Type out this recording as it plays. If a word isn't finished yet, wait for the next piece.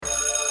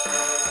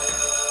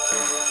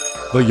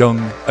The Young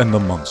and the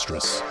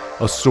Monstrous,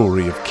 a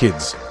story of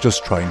kids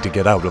just trying to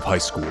get out of high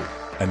school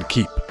and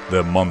keep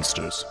their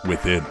monsters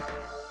within.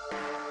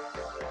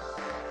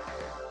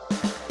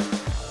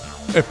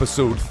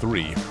 Episode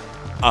 3,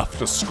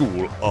 After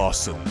School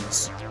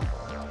Arsons.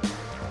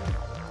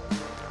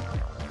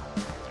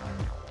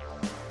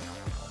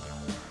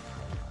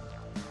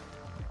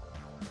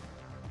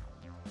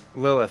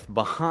 Lilith,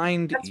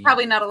 behind... That's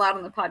probably not allowed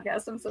on the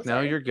podcast. I'm so sorry.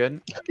 No, you're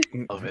good.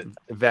 Love it.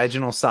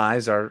 Vaginal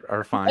sighs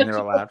are fine. They're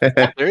allowed.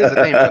 There is a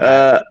name for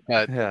that,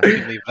 but Yeah. you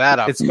can leave that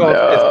up. It's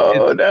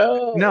called...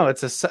 No. No,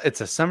 it's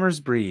a summer's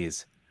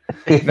breeze.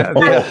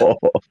 Oh.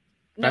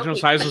 Vaginal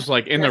size was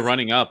like in the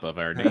running up of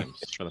our names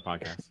for the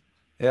podcast.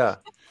 Yeah.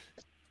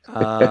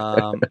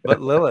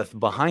 But Lilith,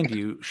 behind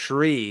you,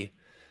 Shri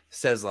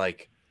says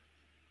like...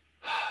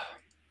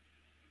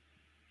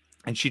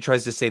 And she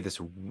tries to say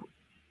this...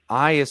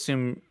 I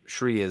assume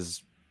Shri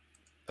is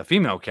a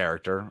female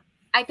character.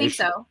 I think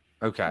so.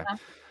 Okay. Yeah.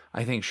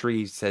 I think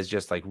Shri says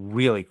just like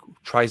really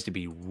tries to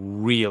be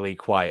really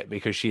quiet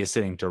because she is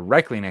sitting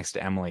directly next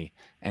to Emily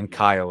and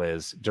Kyle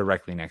is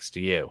directly next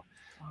to you.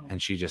 Oh. And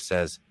she just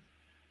says,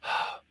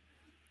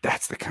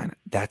 that's the kind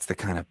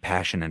of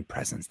passion and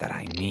presence that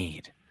I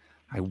need.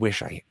 I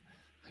wish I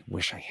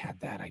had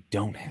that. I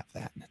don't have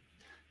that.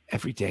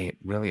 Every day it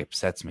really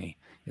upsets me.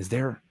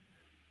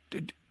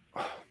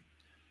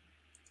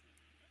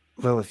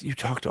 Lilith, you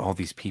talk to all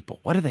these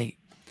people. How do they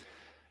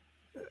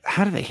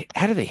have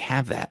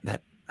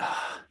that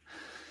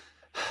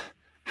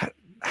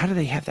how do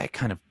they have that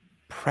kind of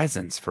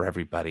presence for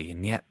everybody?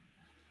 And yet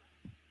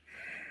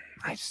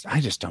I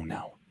just don't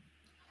know.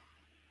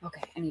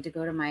 Okay, I need to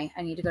go to my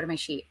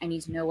sheet. I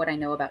need to know what I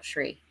know about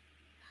Shri.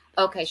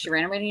 Okay, she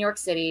ran away to New York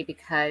City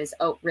because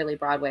really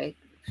Broadway.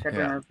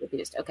 Yeah.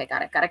 Abused. Okay,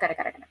 got it. Okay, I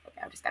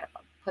just gotta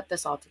put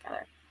this all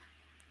together.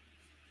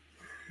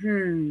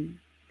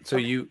 So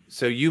you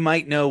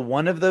might know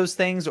one of those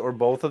things or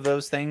both of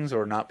those things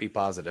or not be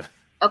positive.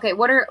 Okay,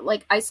 what are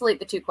isolate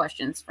the two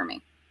questions for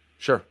me?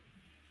 Sure.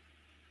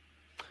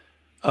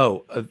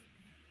 That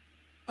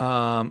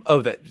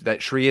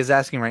Shri is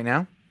asking right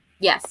now?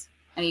 Yes.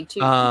 I need two.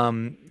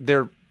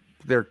 They're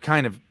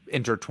kind of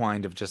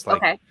intertwined of just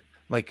like, okay.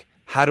 Like,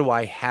 how do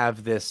I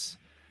have this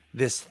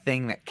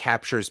thing that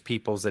captures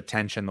people's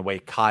attention the way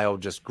Kyle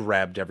just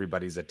grabbed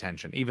everybody's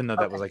attention, even though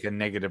that was like a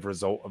negative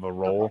result of a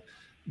role. Okay.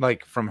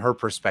 Like from her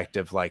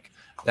perspective, like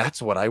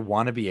that's what I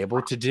want to be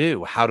able to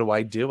do. How do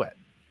I do it?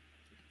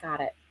 Got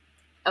it.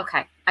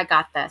 Okay, I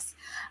got this.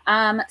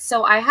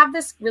 So I have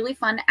this really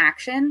fun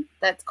action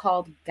that's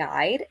called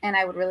guide, and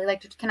I would really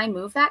like to. Can I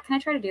move that? Can I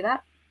try to do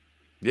that?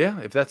 Yeah,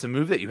 if that's a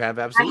move that you have,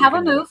 absolutely. I have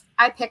a move.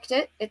 I picked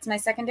it. It's my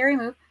secondary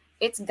move.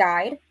 It's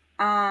guide.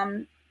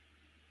 But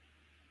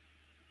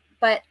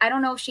I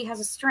don't know if she has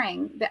a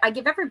string. But I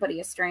give everybody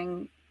a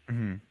string,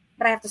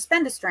 but I have to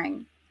spend a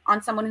string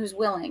on someone who's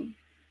willing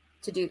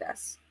to do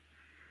this.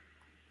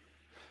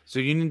 So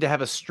you need to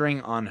have a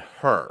string on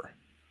her,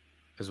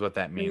 is what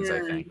that means, I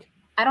think.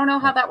 I don't know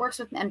how that works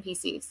with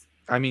NPCs.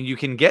 I mean, you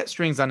can get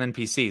strings on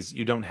NPCs.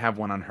 You don't have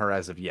one on her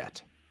as of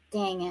yet.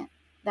 Dang it.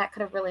 That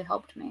could have really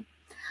helped me.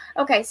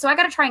 Okay, so I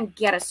got to try and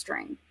get a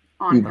string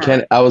on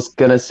her. I was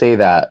going to say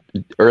that.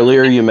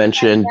 Earlier you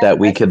mentioned that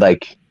we could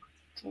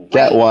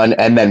get one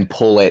and then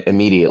pull it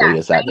immediately. Yeah,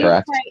 is that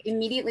correct?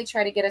 Immediately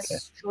try to get a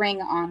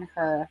string on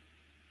her.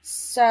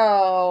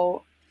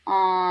 So...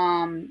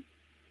 The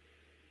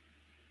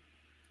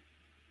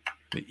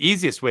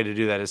easiest way to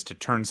do that is to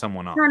turn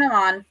someone on. Turn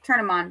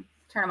them on.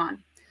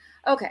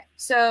 Okay,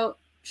 so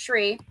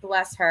Shri,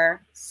 bless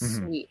her,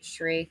 sweet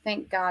Shri.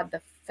 Thank God the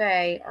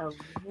Fae are.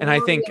 And I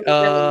think,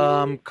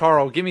 really...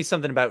 Carl, give me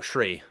something about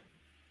Shri.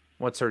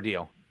 What's her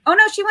deal? Oh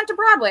no, she went to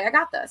Broadway. I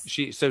got this.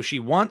 She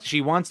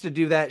wants to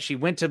do that. She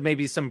went to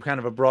maybe some kind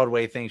of a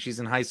Broadway thing. She's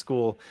in high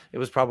school. It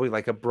was probably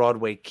like a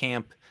Broadway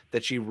camp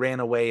that she ran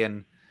away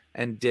and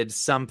did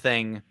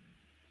something.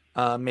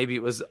 Maybe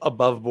it was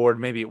above board,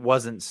 maybe it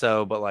wasn't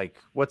so, but like,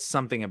 what's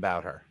something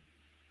about her?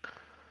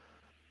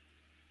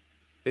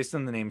 Based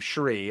on the name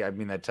Shri, I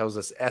mean, that tells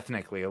us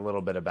ethnically a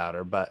little bit about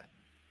her, but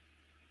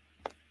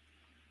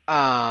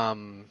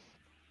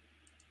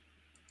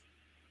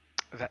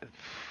that's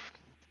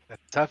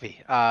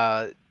toughy.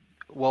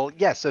 Well,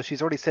 yes, so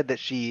she's already said that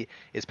she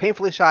is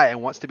painfully shy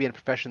and wants to be in a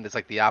profession that's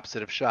like the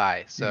opposite of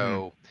shy.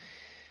 So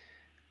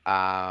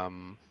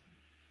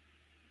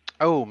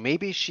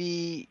maybe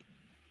she's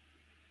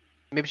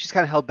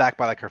kind of held back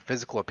by like her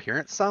physical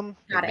appearance some.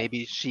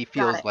 Maybe she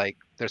feels like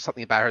there's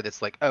something about her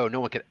that's like, oh, no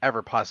one could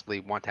ever possibly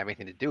want to have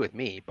anything to do with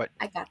me. But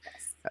I got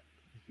this.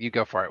 You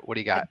go for it. What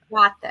do you got? I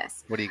got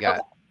this. What do you got?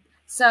 Okay.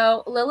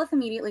 So Lilith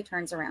immediately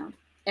turns around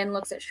and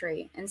looks at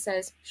Shri and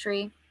says,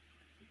 Shri,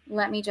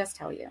 let me just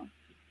tell you.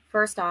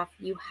 First off,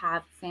 you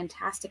have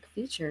fantastic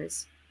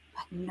features,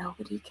 but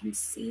nobody can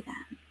see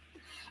them.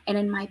 And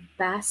in my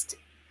best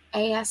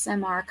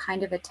ASMR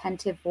kind of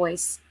attentive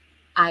voice,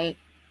 I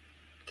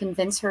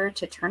convince her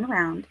to turn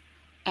around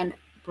and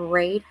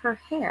braid her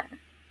hair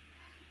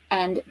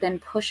and then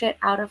push it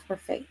out of her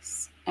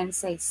face and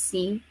say,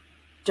 see,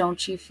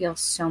 don't you feel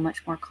so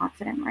much more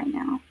confident right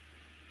now?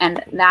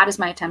 And that is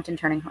my attempt in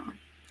turning her on.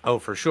 Oh,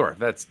 for sure.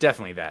 That's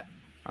definitely that.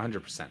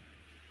 100%.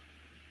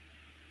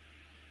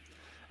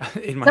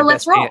 In my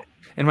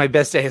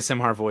best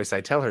ASMR voice,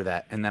 I tell her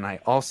that, and then I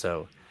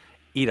also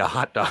eat a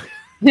hot dog.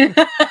 And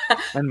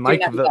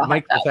Mike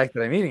the fact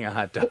that I'm eating a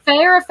hot dog. If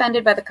they are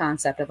offended by the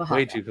concept of a hot dog.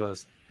 Way too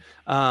close.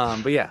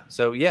 But yeah,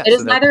 so yeah. It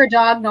is neither a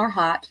dog nor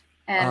hot.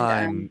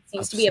 And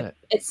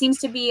it seems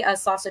to be a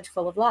sausage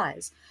full of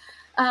lies.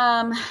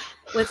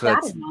 With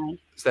that in mind.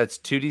 So that's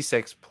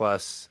 2d6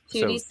 plus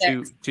 2d6.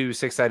 So two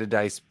 6-sided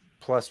dice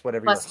plus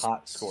whatever your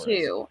hot score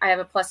is. I have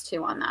a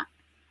 +2 on that.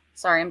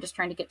 Sorry, I'm just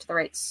trying to get to the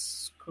right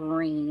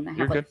screen. I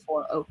have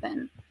 4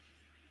 open.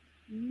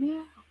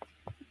 No.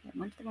 I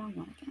went to the wrong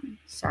one again.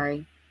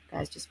 Sorry,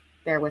 guys, just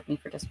bear with me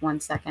for just 1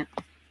 second.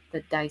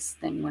 The dice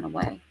thing went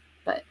away,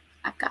 but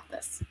I've got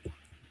this.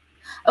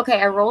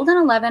 Okay, I rolled an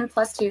 11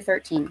 plus 2,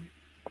 13.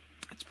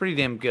 It's pretty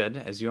damn good,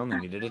 as you only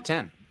needed a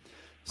 10.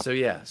 So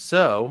yeah,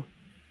 so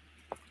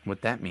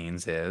what that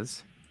means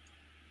is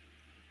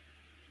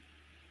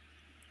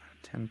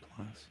 10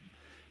 plus.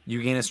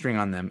 You gain a string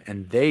on them,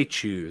 and they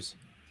choose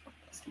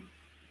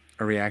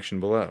a reaction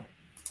below.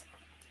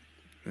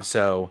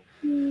 So,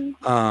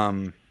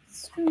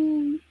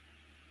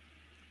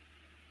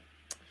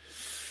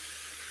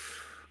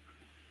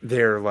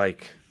 they're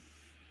like,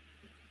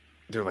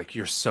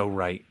 you're so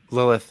right,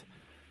 Lilith.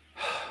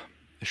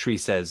 Shri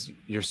says,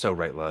 "You're so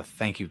right, Lilith.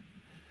 Thank you.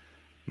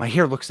 My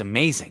hair looks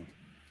amazing.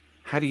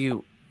 How do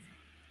you?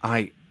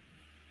 I'm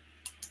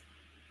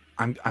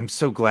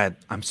so glad.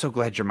 I'm so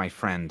glad you're my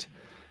friend,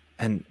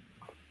 and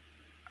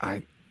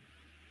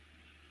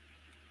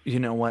you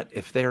know what?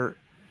 If they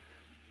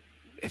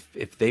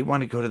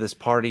want to go to this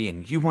party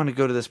and you want to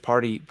go to this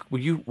party, will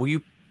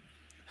you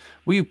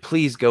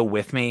please go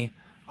with me?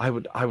 I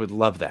would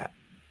love that.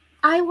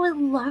 I would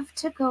love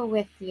to go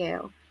with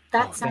you.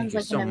 That sounds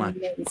like an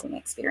amazing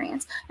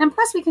experience. And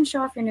plus, we can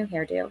show off your new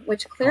hairdo,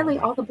 which clearly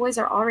all the boys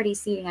are already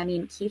seeing. I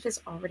mean, Keith is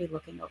already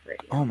looking over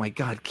at you. Oh my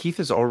God, Keith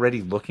is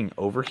already looking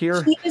over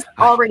here. Keith is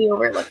already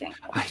overlooking.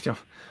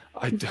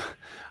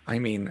 I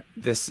mean,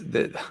 this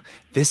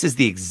is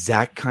the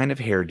exact kind of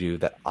hairdo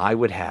that I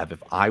would have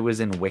if I was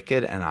in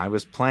Wicked and I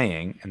was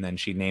playing. And then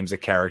she names a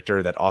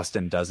character that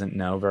Austin doesn't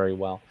know very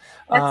well.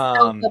 That's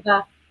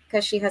Elphaba,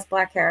 because she has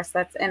black hair.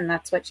 So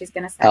that's what she's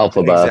going to say.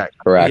 Elphaba, exactly.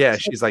 Correct. Yeah,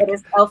 she's like, it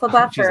is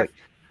Elphaba for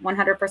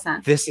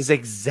 100%. This is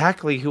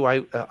exactly who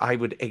I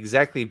would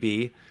exactly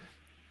be.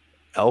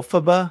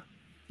 Elphaba.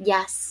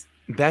 Yes.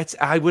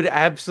 I would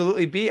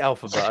absolutely be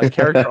Elphaba, a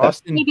character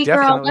Austin Baby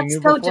definitely girl, knew let's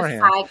go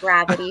beforehand. defy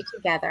gravity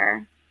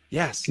together.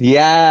 Yes.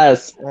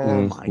 Yes.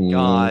 Oh my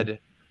God,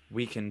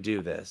 we can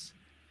do this.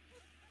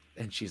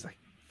 And she's like,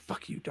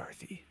 "Fuck you,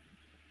 Dorothy."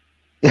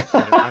 I don't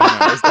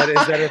know. Is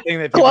that a thing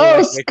that people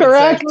close? Like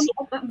correct.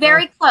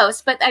 Very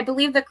close, but I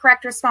believe the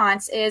correct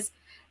response is,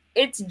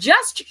 "It's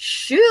just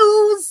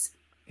shoes."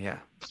 Yeah.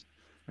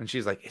 And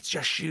she's like, "It's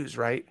just shoes,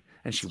 right?"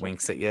 And she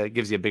winks at you,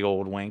 gives you a big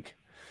old wink.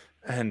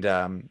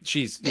 And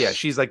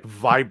she's like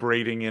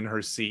vibrating in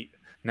her seat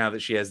now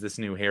that she has this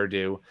new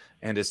hairdo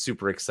and is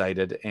super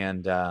excited.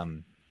 And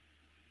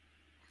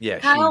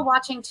Kyle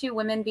watching two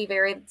women be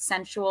very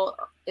sensual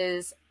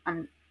is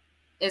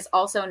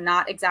also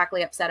not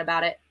exactly upset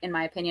about it, in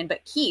my opinion.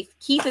 But Keith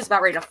is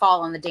about ready to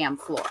fall on the damn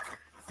floor.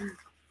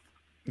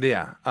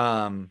 Yeah.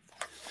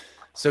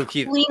 So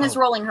Keith, Celine is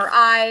rolling her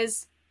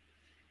eyes.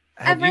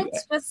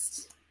 Everett's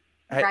just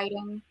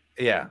writing.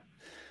 Yeah.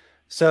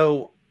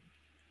 So.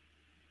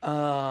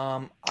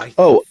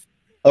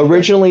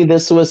 Originally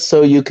this was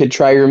so you could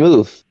try your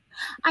move.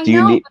 But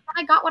then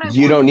I got what I wanted.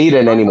 You don't need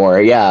it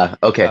anymore. Yeah.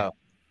 Okay.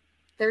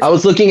 I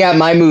was looking at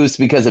my moves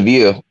because of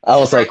you. I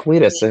was like,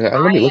 wait a second.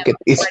 Let me look at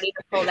these. Ready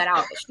to pull that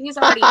out. But she's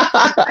already.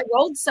 I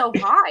rolled so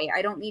high.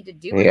 I don't need to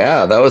do it.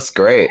 Yeah, that was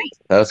great.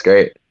 That was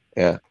great.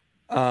 Yeah.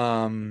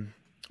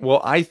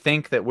 Well, I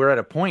think that we're at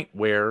a point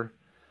where,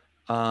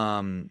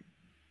 all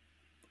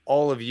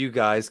of you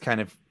guys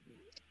kind of.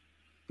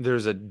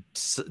 There's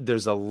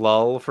a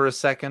lull for a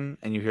second,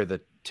 and you hear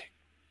the tick,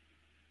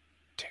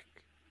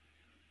 tick,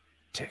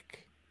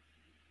 tick,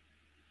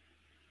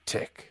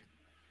 tick,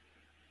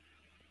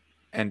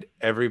 and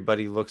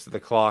everybody looks at the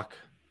clock,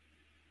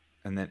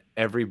 and then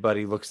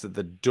everybody looks at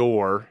the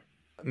door.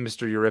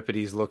 Mr.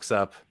 Euripides looks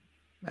up,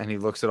 and he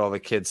looks at all the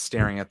kids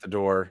staring at the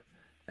door,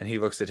 and he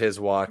looks at his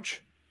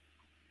watch,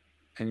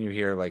 and you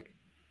hear like,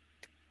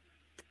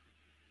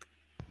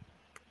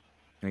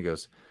 and he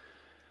goes,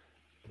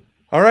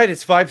 "All right,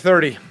 it's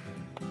 5:30."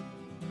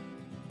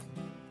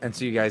 And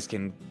so you guys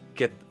can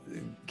get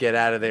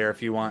out of there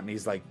if you want. And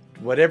he's like,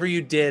 "Whatever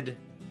you did,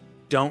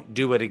 don't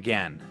do it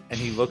again." And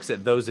he looks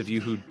at those of you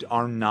who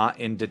are not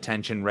in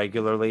detention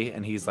regularly,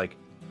 and he's like,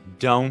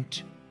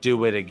 "Don't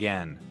do it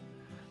again."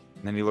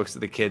 And then he looks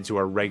at the kids who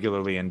are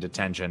regularly in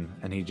detention,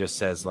 and he just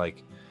says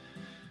like,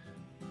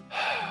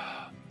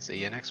 "See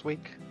you next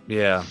week."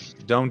 Yeah,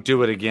 don't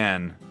do it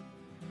again.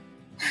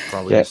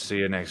 Probably see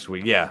you next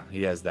week. Yeah,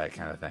 he has that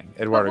kind of thing.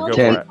 Eduardo, go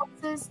for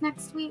it.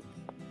 Next week.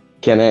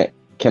 Can I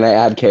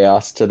add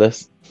chaos to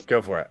this?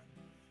 Go for it.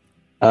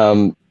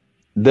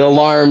 the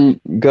alarm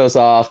goes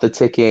off, the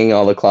ticking,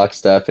 all the clock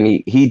stuff,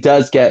 and he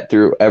does get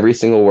through every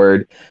single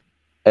word.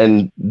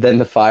 And then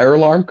the fire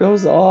alarm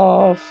goes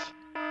off.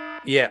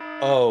 Yeah.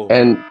 Oh.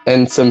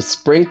 And some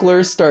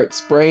sprinklers start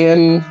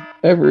spraying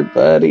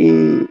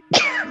everybody.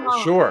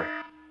 Sure.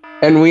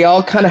 And we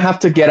all kind of have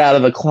to get out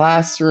of the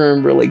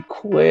classroom really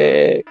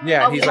quick.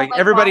 Yeah, he's like,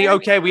 everybody,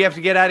 okay, we have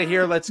to get out of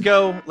here. Let's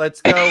go.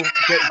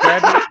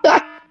 Grab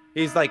your...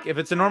 He's like, if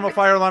it's a normal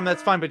fire alarm,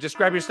 that's fine, but just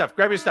grab your stuff.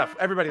 Grab your stuff.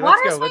 Everybody,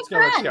 let's go.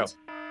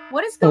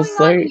 What is going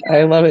on here?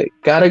 I love it.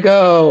 Gotta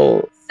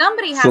go.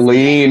 Somebody has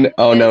Celine. To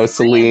oh no,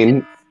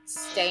 Celine.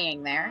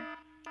 Staying there,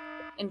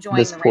 enjoying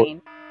the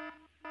rain.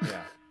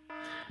 Yeah.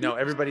 No,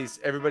 everybody's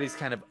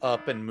kind of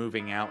up and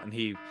moving out, and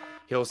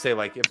he'll say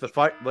like, if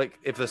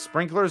the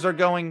sprinklers are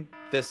going,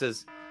 this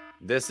is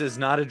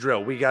not a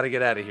drill. We got to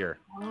get out of here.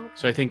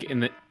 So I think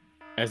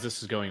as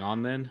this is going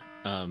on, then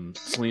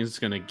Celine's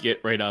gonna get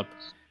right up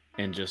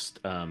and just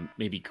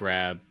maybe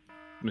grab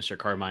Mr.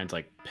 Carmine's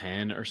like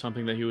pen or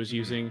something that he was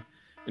using,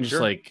 and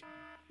just like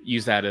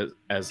use that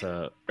as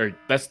a, or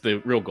that's the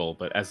real goal,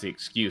 but as the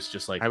excuse,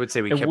 just like I would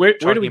say we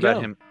kept talking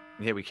about him.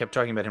 Yeah, we kept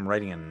talking about him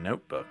writing a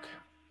notebook.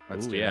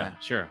 Let's do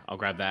that. Sure. I'll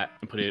grab that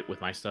and put it with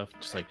my stuff.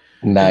 Just like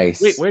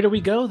nice. Wait, where do we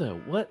go though?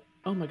 What?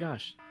 Oh my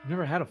gosh, I've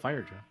never had a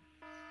fire drill.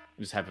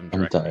 Just have him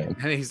direct me.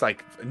 And he's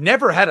like,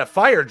 never had a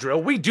fire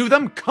drill. We do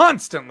them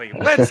constantly.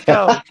 Let's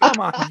go. Come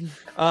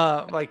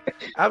on. Like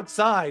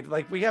outside,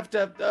 like we have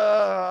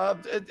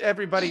to,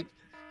 everybody.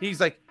 He's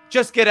like,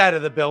 just get out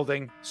of the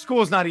building.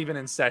 School's not even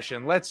in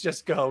session. Let's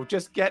just go.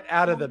 Just get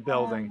out of the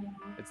building.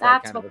 It's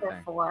that's what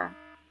they're for.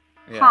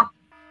 Yeah. Huh.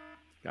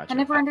 Gotcha. I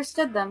never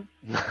understood them.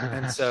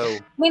 And so,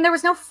 I mean, there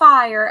was no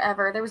fire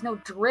ever. There was no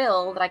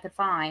drill that I could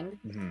find.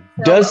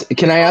 Mm-hmm. So,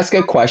 can I ask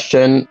a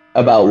question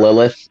about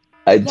Lilith?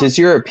 Does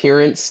your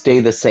appearance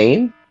stay the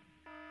same,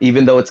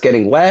 even though it's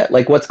getting wet?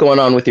 Like, what's going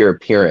on with your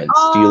appearance?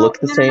 Do you look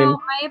the same?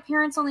 No, my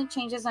appearance only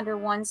changes under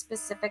one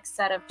specific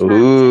set of terms.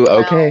 Ooh,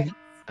 okay.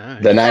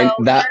 Then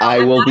I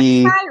will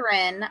be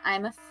Siren.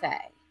 I'm a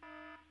fae.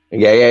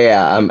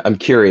 Yeah. I'm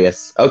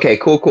curious. Okay,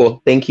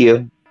 cool. Thank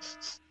you.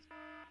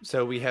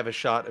 So we have a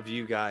shot of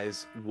you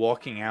guys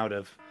walking out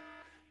of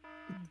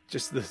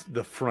just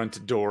the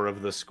front door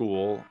of the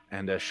school,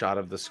 and a shot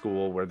of the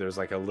school where there's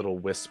like a little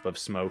wisp of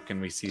smoke,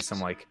 and we see some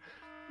like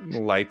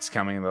lights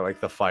coming. Like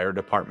the fire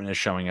department is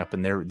showing up,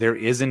 and there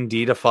is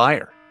indeed a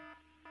fire.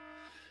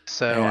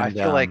 So I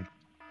feel like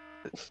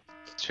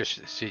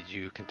should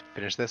you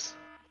finish this?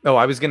 Oh,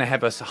 I was gonna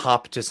have us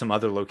hop to some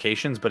other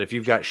locations, but if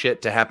you've got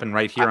shit to happen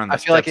right here on the I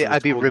feel like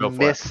I'd be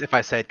remiss if I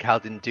said Kyle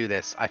didn't do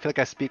this. I feel like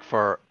I speak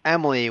for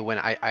Emily when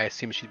I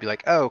assume she'd be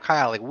like, "Oh,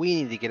 Kyle, like we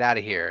need to get out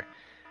of here."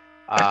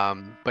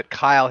 But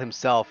Kyle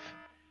himself,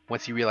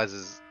 once he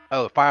realizes,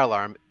 oh, fire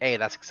alarm, A,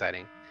 that's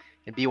exciting,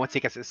 and B, once he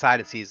gets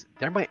inside and sees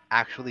there might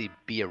actually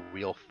be a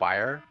real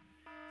fire,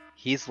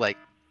 he's like,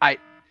 I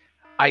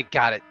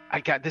got it.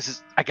 I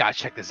gotta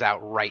check this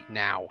out right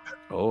now.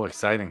 Oh,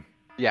 exciting.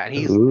 Yeah, and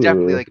he's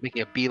definitely like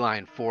making a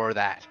beeline for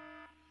that.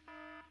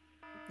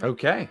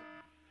 Okay.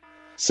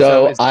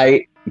 So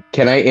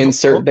can I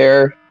insert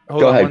there?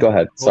 Go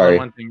ahead. Sorry.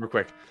 One thing real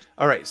quick.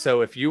 All right.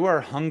 So if you are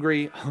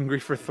hungry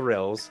for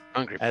thrills,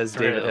 as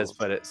David has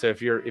put it. So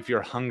if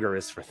your hunger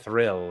is for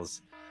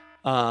thrills,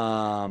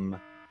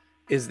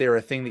 is there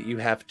a thing that you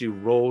have to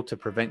roll to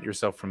prevent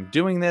yourself from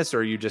doing this, or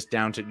are you just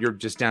down to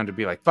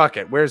be like, fuck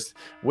it, where's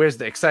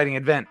the exciting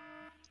event?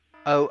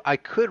 Oh, I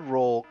could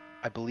roll,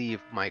 I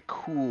believe, my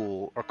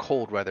cool or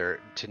cold weather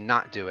to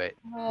not do it,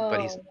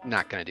 but he's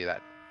not going to do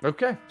that.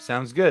 Okay,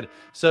 sounds good.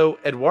 So,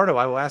 Eduardo,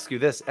 I will ask you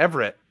this.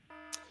 Everett,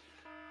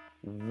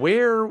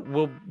 where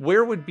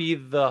would be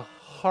the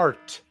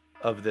heart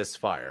of this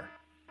fire?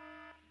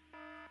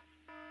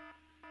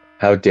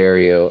 How dare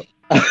you?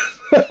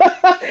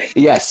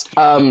 Yes.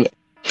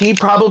 He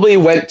probably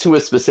went to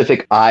a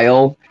specific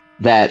aisle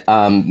that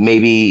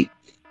maybe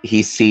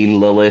he's seen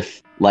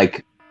Lilith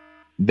like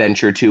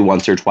venture to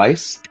once or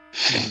twice.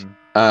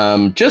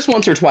 Mm-hmm. Just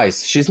once or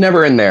twice. She's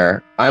never in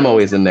there. I'm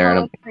always in there.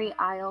 Poetry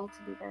aisle,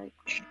 to be very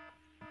clear.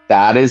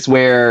 That is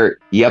where.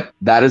 Yep,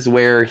 that is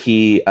where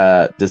he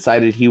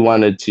decided he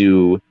wanted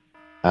to.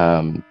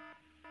 That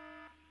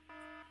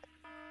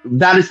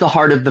is the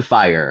heart of the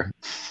fire.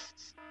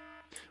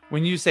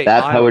 When you say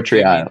that aisle,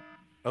 poetry aisle.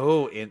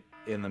 Oh, in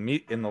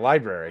the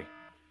library.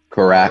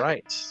 Correct. All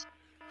right.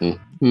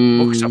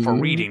 Mm-hmm. Books are for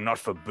reading, not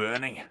for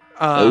burning.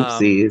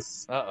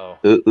 Oopsies. Uh-oh.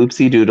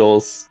 Oopsie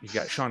doodles. You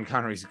got Sean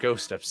Connery's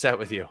ghost upset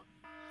with you.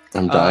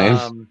 I'm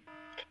dying.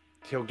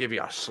 He'll give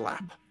you a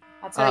slap.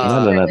 I'll tell you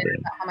a story later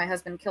about how my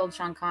husband killed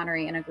Sean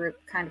Connery in a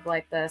group kind of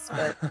like this,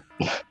 but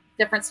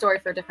different story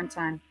for a different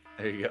time.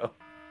 There you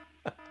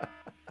go.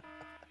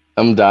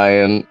 I'm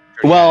dying.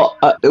 Well,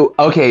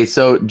 okay,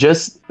 so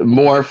just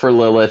more for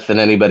Lilith than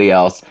anybody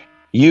else.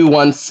 You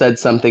once said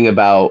something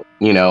about,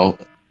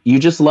 you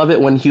just love it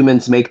when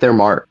humans make their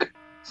mark.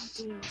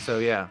 So,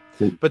 yeah.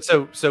 But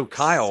so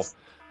Kyle,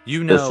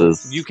 you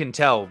can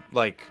tell,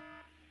 like,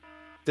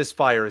 this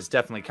fire is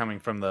definitely coming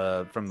from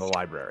the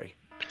library,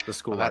 the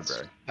school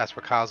library. That's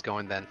where Kyle's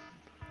going then.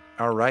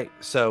 All right.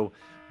 So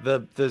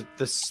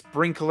the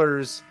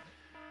sprinklers.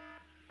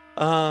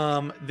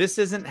 This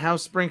isn't how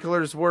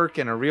sprinklers work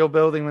in a real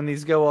building when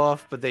these go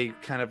off, but they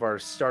kind of are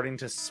starting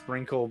to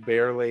sprinkle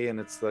barely, and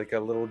it's like a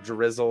little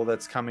drizzle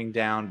that's coming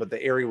down. But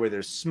the area where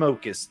there's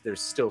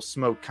still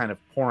smoke kind of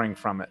pouring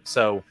from it.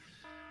 So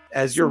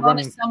as you're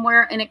running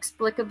somewhere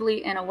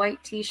inexplicably in a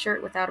white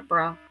t-shirt without a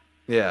bra.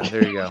 Yeah,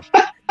 there you go.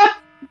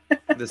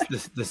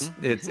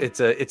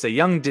 It's a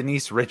young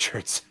Denise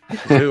Richards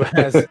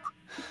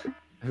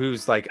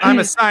who's like, I'm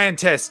a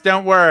scientist,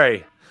 don't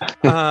worry.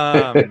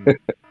 Yeah,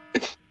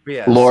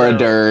 Laura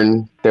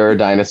Dern, there are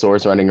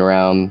dinosaurs running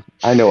around.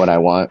 I know what I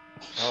want.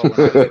 Oh, when I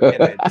was a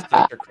kid, I had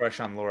such a crush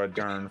on Laura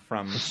Dern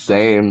from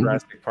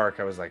Jurassic Park.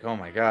 I was like, oh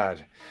my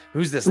god,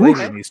 who's this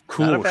lady in these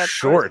cool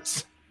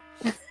shorts?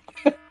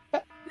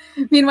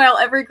 Meanwhile,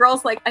 every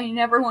girl's like, I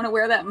never want to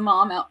wear that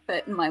mom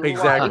outfit in my life.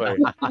 Exactly.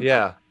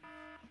 Yeah.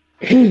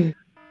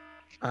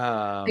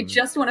 I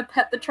just want to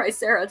pet the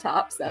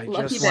Triceratops. That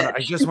lucky bitch. I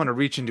just want to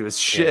reach into his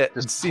shit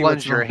and see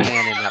plunge your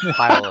hand in that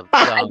pile of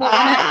dung.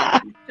 I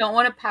don't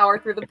want to power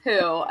through the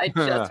poo. I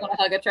just want to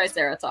hug a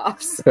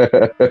Triceratops.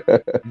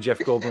 Jeff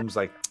Goldblum's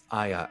like,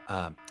 oh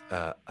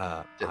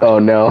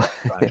no.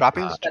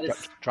 Droppings?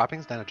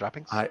 Droppings? Dino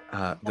droppings?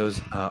 Are those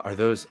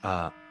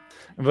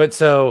but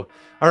so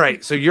all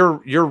right, so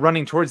you're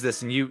running towards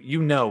this, and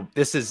you know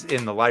this is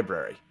in the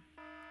library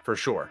for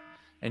sure.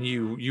 And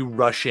you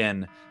rush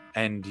in,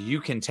 and you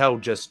can tell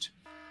just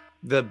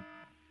the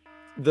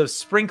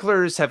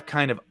sprinklers have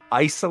kind of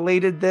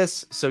isolated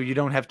this, so you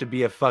don't have to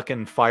be a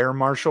fucking fire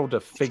marshal to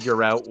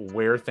figure out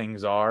where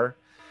things are.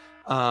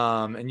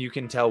 And you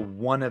can tell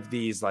one of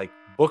these like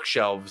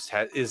bookshelves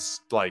had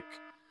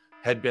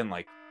been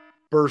like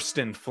burst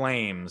in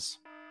flames,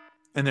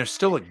 and there's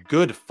still a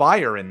good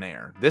fire in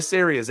there. This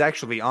area is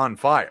actually on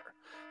fire.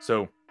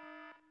 So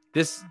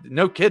this,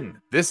 no kidding,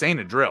 this ain't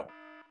a drill.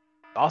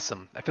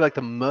 Awesome. I feel like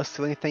the most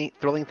thrilling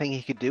thing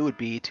he could do would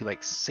be to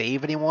like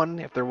save anyone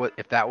if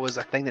that was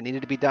a thing that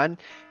needed to be done,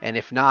 and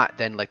if not,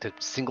 then like to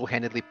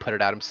single-handedly put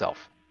it out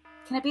himself.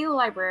 Can it be the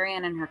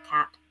librarian and her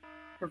cat,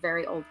 her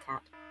very old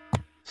cat?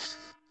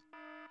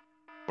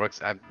 Works.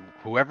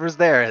 Whoever's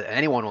there,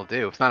 anyone will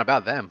do. It's not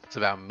about them. It's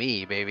about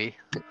me, baby.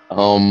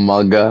 Oh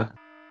my god.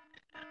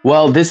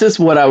 Well, this is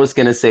what I was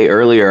gonna say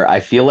earlier.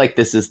 I feel like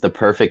this is the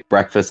perfect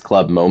Breakfast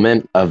Club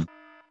moment of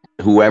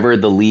whoever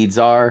the leads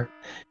are.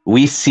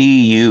 We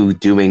see you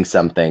doing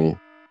something,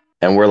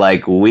 and we're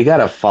like, we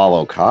gotta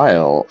follow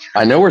Kyle.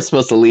 I know we're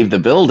supposed to leave the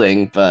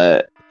building,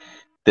 but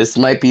this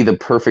might be the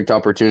perfect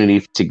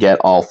opportunity to get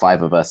all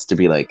five of us to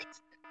be like,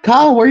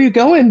 Kyle, where are you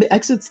going? The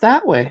exit's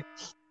that way.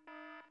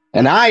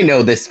 And I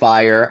know this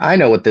fire. I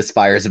know what this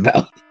fire's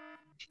about.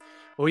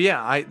 Well,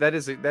 yeah, that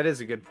is a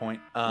good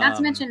point. Not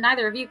to mention,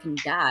 neither of you can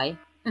die.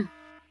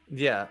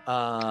 Yeah,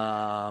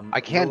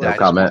 I can Lilith,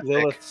 die.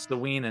 Lilith,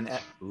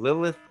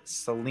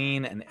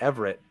 Celine, and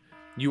Everett.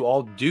 You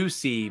all do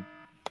see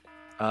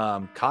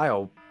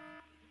Kyle.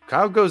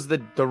 Kyle goes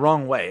the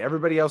wrong way.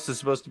 Everybody else is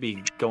supposed to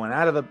be going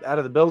out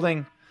of the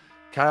building.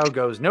 Kyle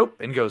goes nope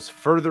and goes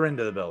further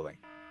into the building.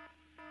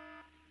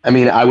 I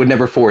mean, I would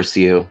never force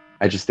you.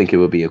 I just think it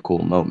would be a cool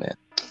moment.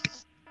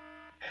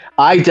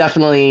 I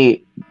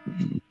definitely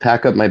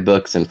pack up my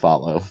books and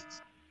follow.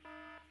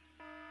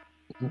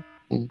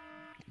 Oh,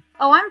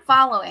 I'm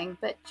following,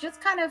 but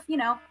just kind of,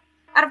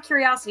 out of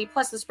curiosity.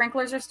 Plus, the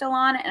sprinklers are still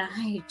on, and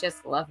I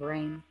just love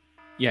rain.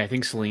 Yeah, I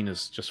think Celine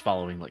is just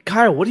following. Like,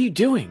 Kyle, what are you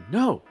doing?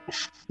 No,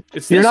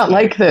 you're not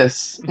like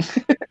this.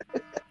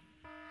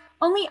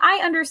 Only I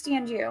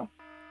understand you.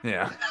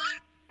 Yeah,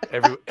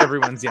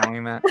 everyone's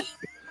yelling that.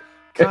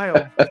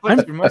 Kyle,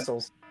 flex your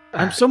muscles.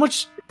 I'm so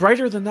much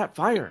brighter than that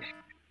fire.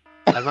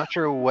 I'm not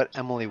sure what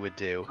Emily would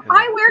do.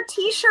 I wear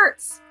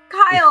t-shirts,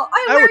 Kyle.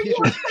 I wear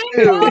your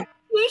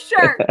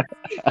t-shirt.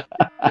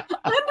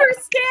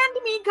 Understand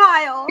me,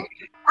 Kyle.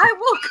 I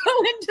will go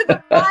into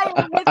the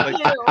fire with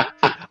you.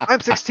 I'm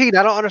 16.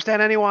 I don't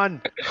understand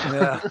anyone.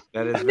 Yeah,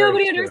 that is.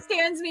 Nobody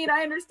understands me, and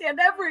I understand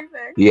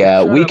everything.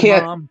 Yeah, we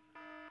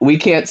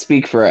can't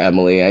speak for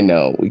Emily. I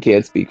know we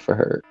can't speak for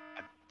her.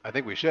 I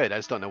think we should. I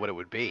just don't know what it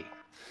would be.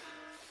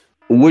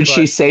 Would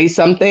she say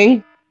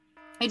something?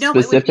 I know,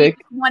 specific?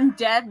 It would be one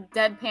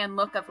deadpan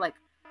look of like,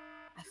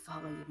 I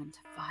follow you into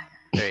fire.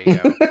 There you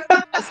go.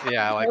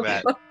 Yeah, I like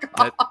that.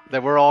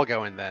 That we're all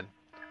going then.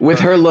 With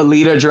her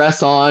Lolita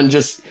dress on,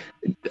 just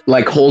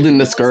like holding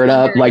the skirt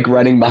up, like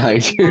running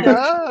behind you.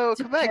 Oh,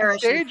 come back,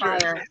 it's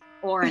dangerous. Fire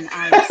or an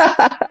ice.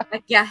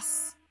 I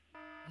guess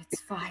it's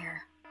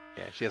fire.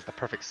 Yeah, she has the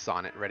perfect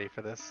sonnet ready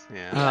for this.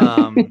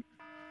 Yeah.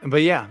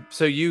 But yeah,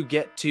 so you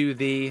get to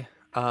the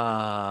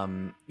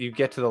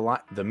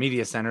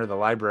media center, the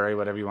library,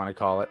 whatever you want to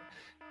call it,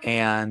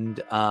 and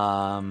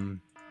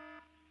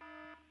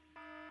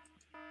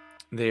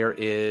there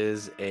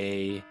is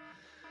a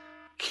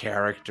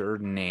character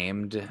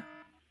named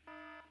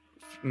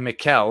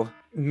Mikkel.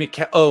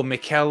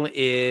 Mikkel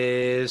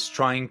is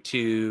trying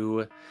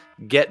to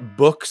get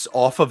books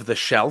off of the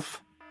shelves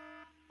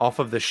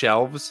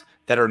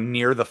that are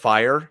near the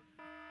fire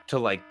to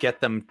like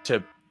get them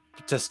to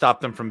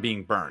stop them from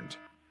being burned.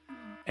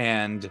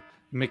 And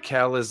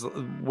Mikkel is,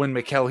 when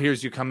Mikkel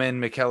hears you come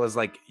in, Mikkel is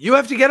like, you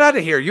have to get out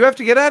of here. You have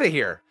to get out of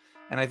here.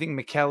 And I think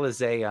Mikkel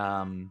is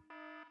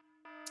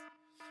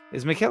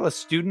is Mikkel a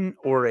student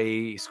or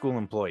a school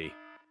employee?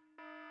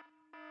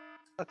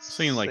 Let's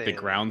Saying like the say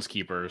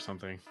groundskeeper or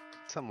something.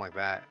 something like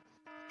that.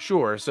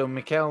 Sure. So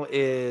Mikkel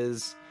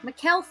is,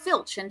 Mikkel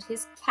Filch and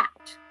his cat.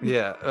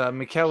 yeah,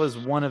 Mikkel is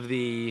one of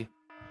the,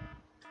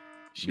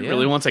 She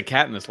really wants a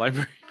cat in this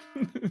library.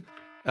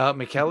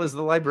 Mikkel is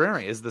the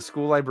librarian, is the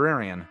school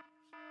librarian.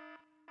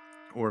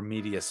 Or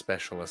media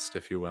specialist,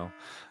 if you will.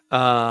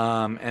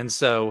 And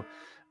so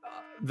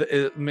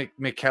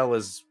Mikkel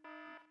is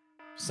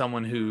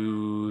someone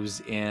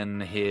who's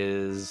in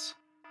his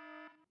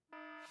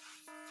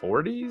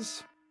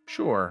 40s?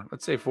 Sure,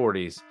 let's say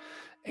 40s.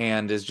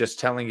 And is just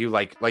telling you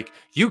like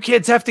you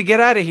kids have to get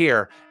out of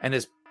here. And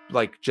is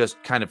like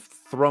just kind of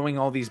throwing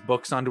all these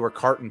books onto her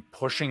cart and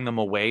pushing them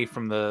away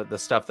from the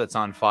stuff that's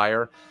on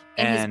fire.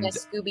 In his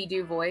best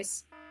Scooby-Doo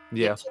voice.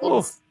 Yeah.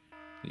 Oh.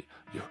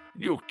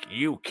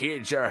 You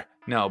kids are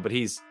no, but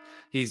he's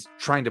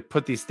trying to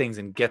put these things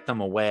and get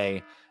them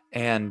away.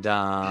 And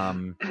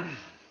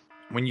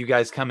when you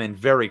guys come in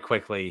very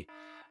quickly,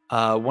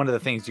 one of the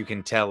things you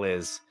can tell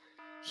is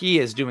he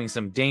is doing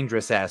some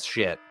dangerous ass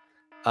shit.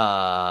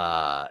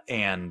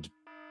 And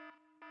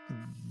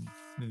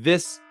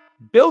this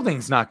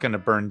building's not going to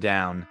burn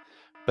down,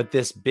 but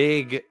this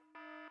big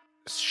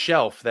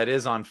shelf that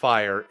is on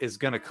fire is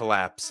going to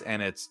collapse,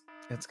 and it's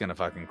going to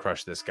fucking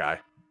crush this guy.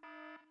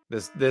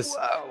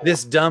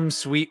 This dumb,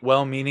 sweet,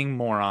 well-meaning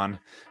moron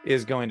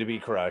is going to be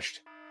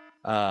crushed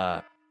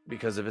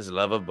because of his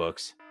love of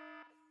books.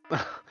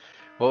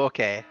 Well,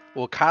 okay.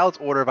 Well, Kyle's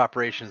order of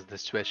operations in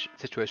this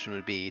situation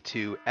would be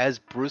to, as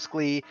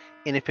brusquely,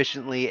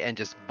 inefficiently, and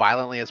just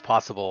violently as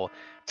possible,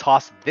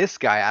 toss this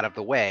guy out of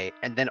the way,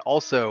 and then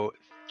also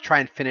try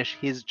and finish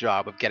his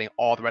job of getting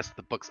all the rest of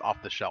the books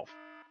off the shelf.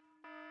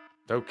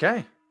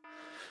 Okay.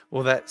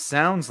 Well, that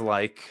sounds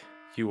like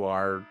you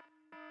are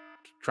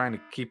trying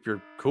to keep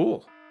your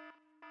cool,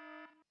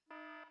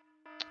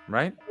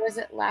 right? Was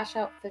it lash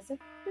out physically?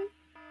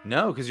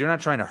 No, because you're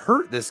not trying to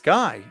hurt this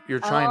guy. You're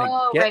trying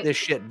to get this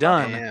shit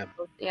done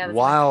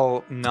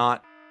while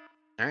not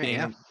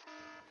being.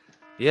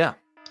 Yeah.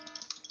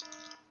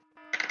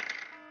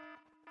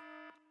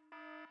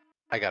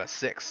 I got a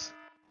 6.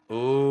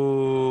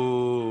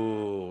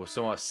 Ooh,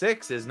 so a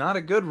 6 is not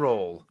a good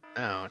roll.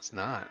 No, it's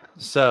not.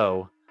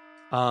 So,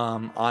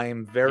 I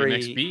am very.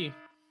 An XP.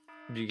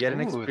 You get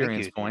an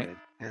experience point.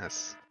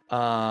 Yes.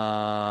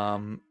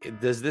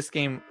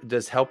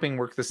 Does helping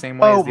work the same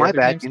way? Oh, as the my other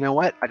bad. games? You know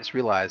what? I just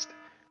realized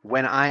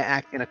when I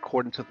act in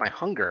accordance with my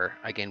hunger,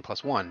 I gain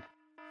 +1.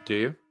 Do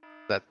you?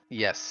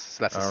 Yes.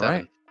 So that's a All 7.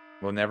 right.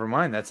 Well, never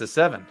mind. That's a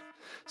 7.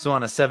 So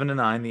on a 7 to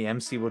 9, the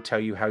MC will tell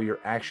you how your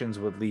actions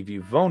would leave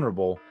you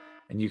vulnerable,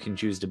 and you can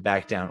choose to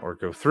back down or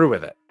go through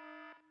with it.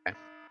 Okay.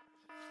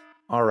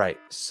 All right.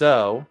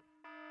 So,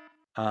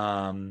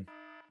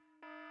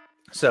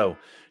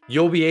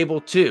 you'll be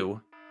able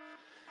to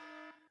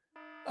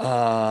get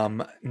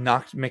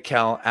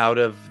Mikkel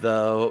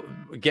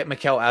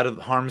out of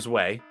harm's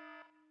way.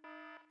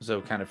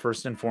 So kind of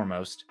first and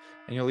foremost,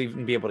 and you'll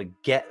even be able to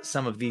get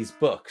some of these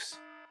books.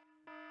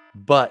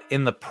 But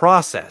in the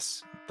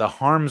process, the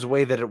harm's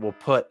way that it will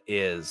put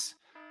is,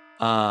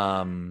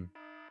 I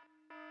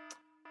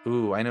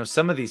know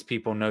some of these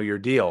people know your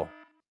deal.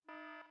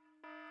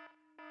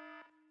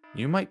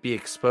 You might be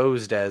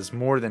exposed as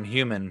more than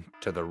human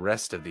to the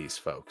rest of these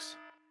folks.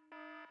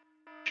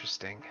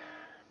 Interesting.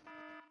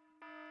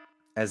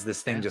 As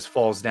this thing just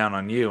falls down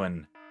on you,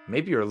 and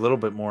maybe you're a little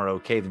bit more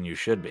okay than you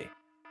should be.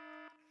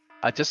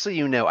 Just so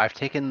you know, I've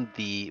taken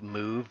the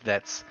move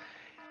that's,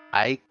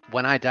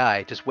 when I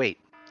die, just wait.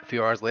 A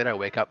few hours later, I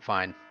wake up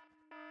fine.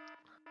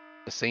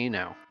 Just so you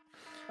know.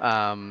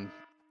 But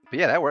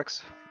yeah, that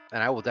works.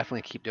 And I will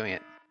definitely keep doing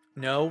it.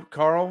 No,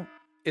 Carl,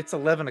 it's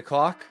 11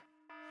 o'clock.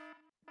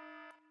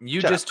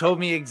 You just told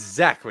me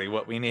exactly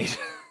what we need.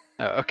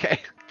 Oh,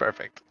 okay.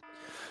 Perfect.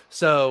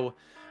 So,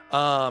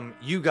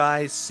 you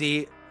guys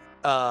see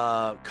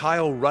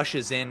Kyle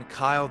rushes in.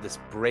 Kyle, this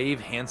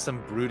brave,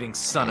 handsome, brooding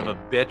son of a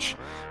bitch,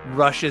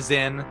 rushes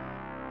in,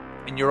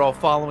 and you're all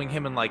following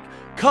him and like,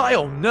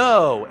 Kyle,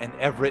 no! And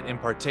Everett in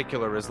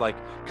particular is like,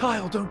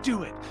 Kyle, don't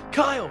do it.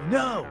 Kyle,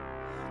 no!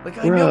 Like,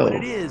 I know what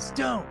it is.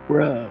 Don't.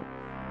 Bro.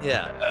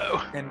 Yeah.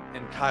 Oh. And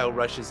Kyle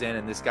rushes in,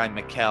 and this guy,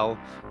 Mikkel,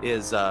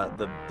 is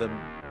the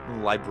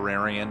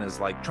librarian, is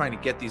like trying to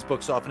get these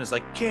books off and is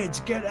like, kids,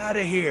 get out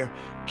of here.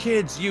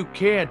 Kids, you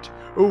can't.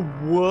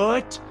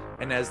 What?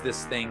 And as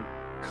this thing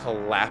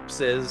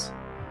collapses,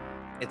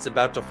 it's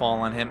about to fall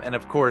on him. And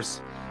of course,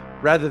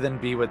 rather than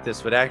be what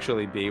this would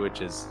actually be,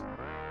 which is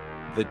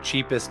the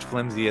cheapest,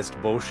 flimsiest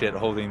bullshit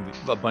holding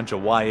a bunch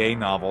of YA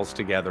novels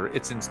together,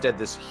 it's instead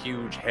this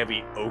huge,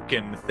 heavy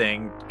oaken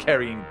thing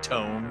carrying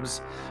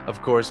tomes,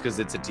 of course, because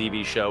it's a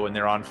TV show and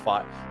they're on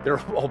fire. They're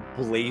all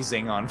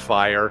blazing on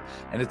fire,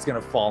 and it's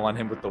going to fall on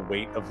him with the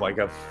weight of like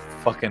a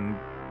fucking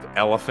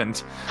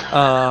elephant.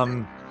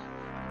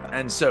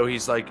 And so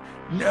he's like,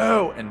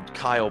 no. And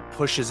Kyle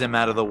pushes him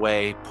out of the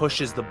way,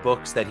 pushes the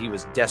books that he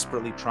was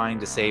desperately trying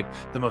to save,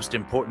 the most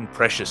important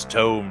precious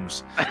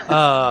tomes.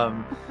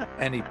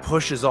 And he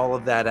pushes all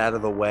of that out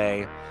of the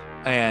way.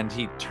 And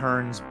he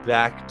turns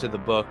back to the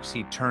books.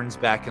 He turns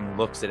back and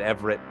looks at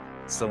Everett,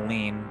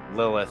 Celine,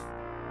 Lilith.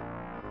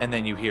 And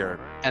then you hear...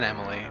 And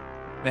Emily.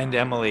 And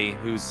Emily,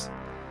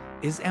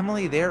 is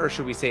Emily there, or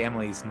should we say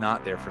Emily's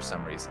not there for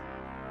some reason?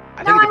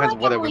 I think it depends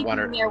whether we want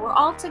her. There. We're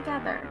all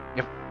together.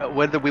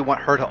 Whether we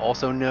want her to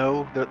also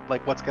know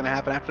what's going to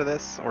happen after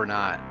this or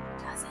not.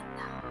 Doesn't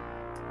know.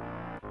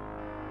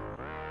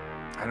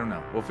 I don't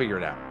know. We'll figure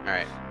it out. All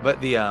right.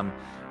 But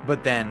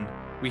then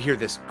we hear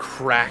this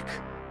crack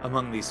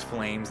among these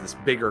flames, this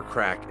bigger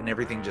crack, and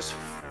everything just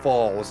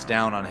falls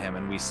down on him,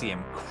 and we see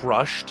him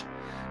crushed,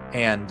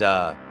 and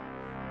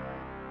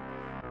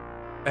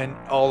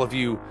all of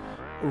you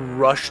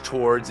rush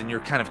towards, and you're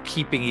kind of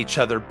keeping each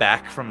other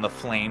back from the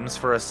flames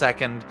for a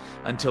second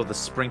until the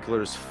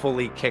sprinklers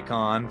fully kick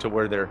on to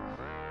where they're...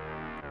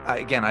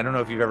 Again, I don't know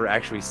if you've ever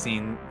actually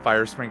seen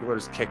fire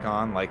sprinklers kick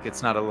on. Like,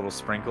 it's not a little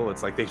sprinkle.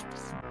 It's like they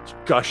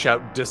gush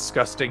out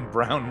disgusting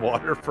brown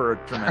water for a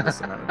tremendous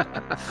amount of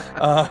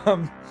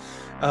time.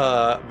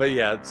 But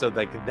yeah, so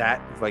like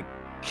that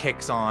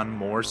kicks on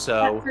more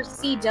so. But for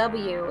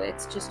CW,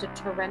 it's just a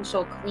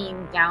torrential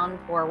clean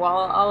downpour, while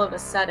all of a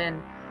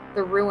sudden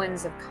the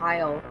ruins of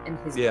Kyle and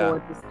his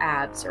gorgeous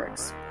abs are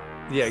exposed.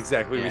 Yeah,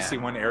 exactly. Yeah. We see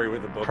one area where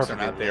the books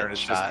Perfectly are not there, and it's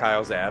shot. just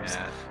Kyle's abs.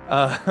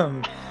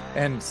 Yeah.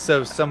 And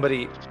so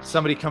somebody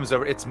comes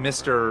over. It's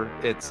Mr.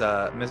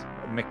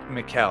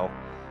 Mikkel,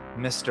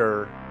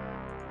 Mr.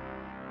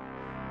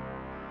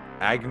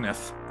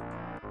 Agneth.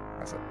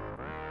 That's a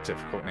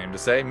difficult name to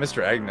say.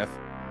 Mr. Agneth.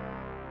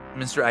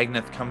 Mr.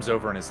 Agneth comes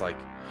over and is like,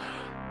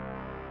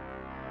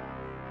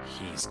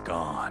 he's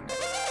gone.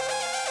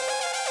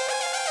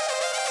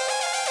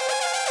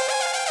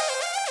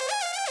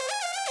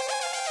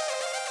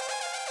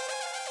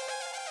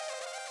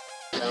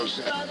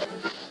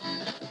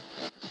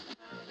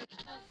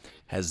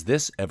 Has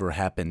this ever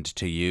happened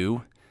to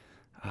you?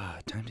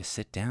 Time to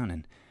sit down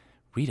and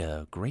read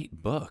a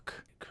great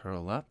book.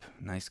 Curl up,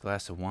 nice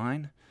glass of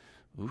wine.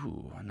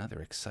 Ooh, another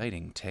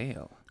exciting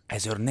tale.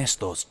 As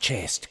Ernesto's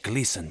chest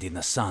glistened in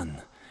the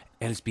sun,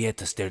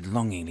 Elzbieta stared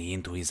longingly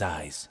into his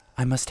eyes.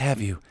 I must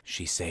have you,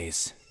 she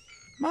says.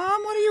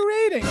 Mom, what are you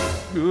reading?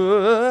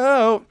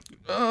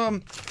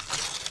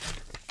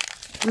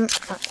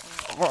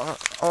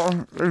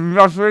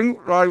 Nothing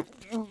like...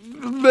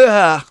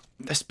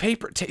 This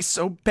paper tastes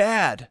so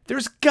bad.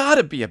 There's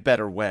gotta be a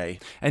better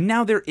way. And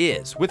now there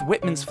is, with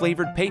Whitman's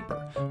flavored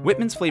paper.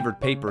 Whitman's flavored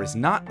paper is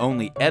not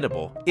only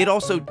edible, it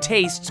also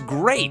tastes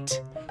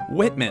great.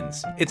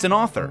 Whitman's, it's an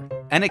author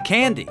and a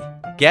candy.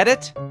 Get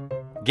it?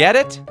 Get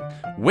it?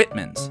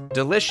 Whitman's,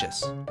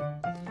 delicious.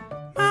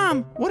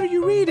 Mom, what are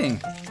you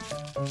reading?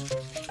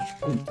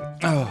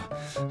 Oh,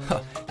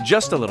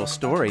 just a little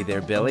story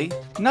there, Billy.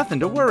 Nothing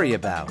to worry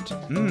about.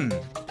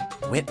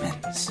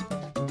 Whitman's.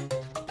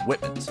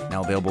 Whitman's,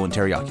 now available in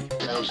teriyaki.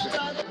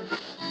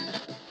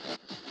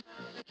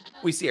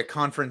 We see a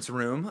conference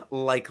room,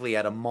 likely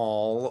at a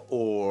mall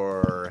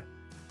or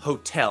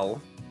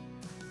hotel,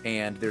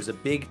 and there's a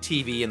big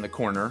TV in the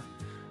corner,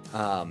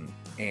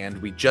 and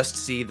we just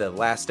see the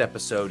last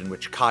episode in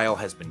which Kyle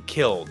has been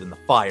killed in the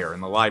fire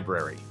in the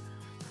library.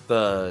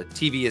 The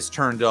TV is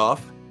turned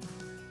off,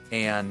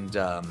 and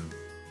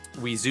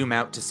we zoom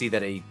out to see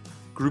that a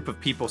group of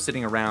people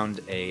sitting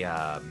around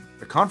a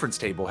conference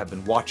table have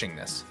been watching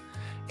this.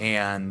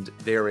 And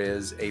there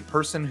is a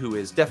person who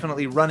is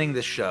definitely running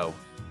this show.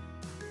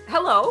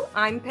 Hello,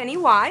 I'm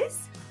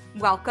Pennywise.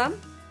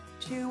 Welcome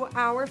to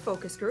our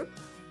focus group.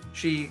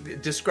 She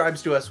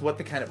describes to us what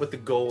the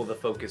goal of the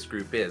focus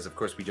group is. Of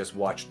course, we just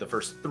watched the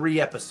first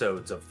 3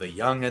 episodes of The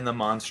Young and the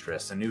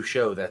Monstrous, a new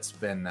show that's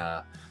been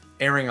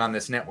airing on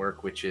this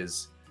network, which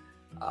is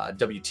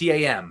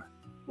WTAM,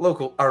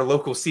 our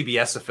local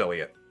CBS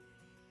affiliate.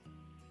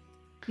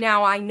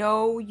 Now, I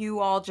know you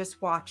all just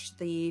watched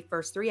the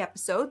first 3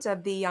 episodes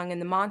of The Young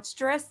and the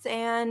Monstrous,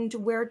 and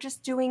we're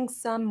just doing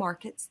some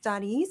market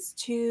studies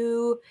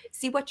to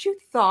see what you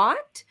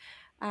thought.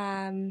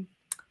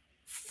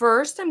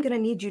 First, I'm going to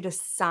need you to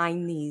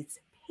sign these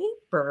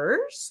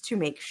papers to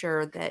make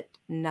sure that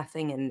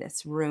nothing in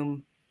this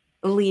room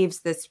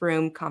leaves this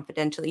room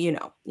confidentially. You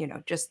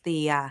know, just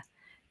the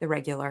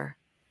regular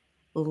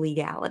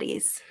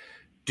legalities.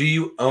 Do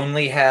you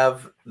only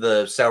have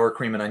the sour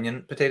cream and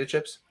onion potato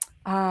chips?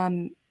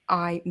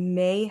 I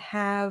may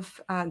have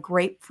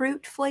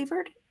grapefruit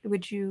flavored.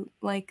 Would you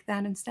like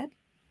that instead?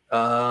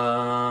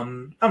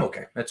 I'm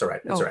okay. That's all right.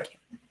 That's all right.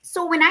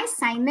 So when I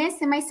sign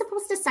this, am I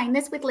supposed to sign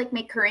this with like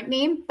my current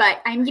name?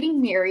 But I'm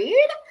getting married,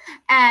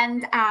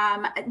 and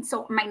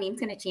so my name's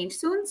gonna change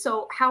soon.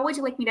 So how would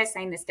you like me to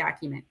sign this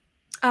document?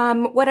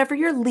 Whatever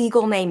your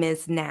legal name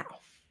is now.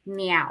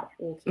 Now.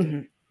 Okay.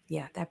 Mm-hmm.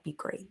 Yeah, that'd be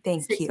great.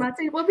 Thank you. 6 months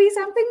it will be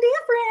something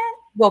different.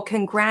 Well,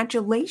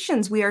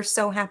 congratulations. We are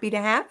so happy to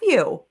have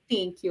you.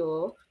 Thank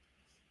you.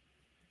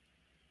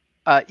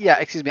 Yeah,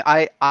 excuse me.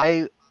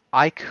 I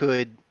I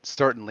could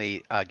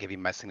certainly give you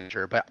my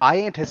signature, but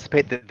I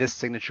anticipate that this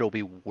signature will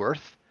be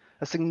worth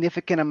a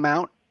significant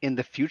amount in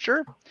the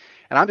future.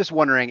 And I'm just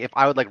wondering if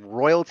I would like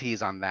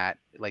royalties on that.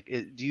 Like,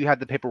 do you have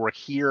the paperwork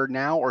here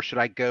now, or should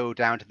I go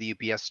down to the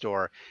UPS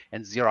store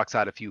and Xerox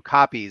out a few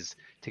copies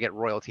to get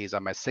royalties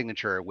on my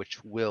signature,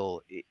 which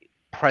will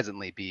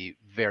presently be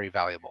very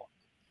valuable?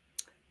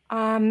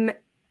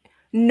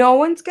 No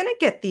one's going to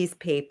get these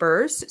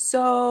papers,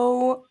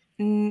 so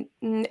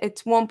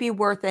it won't be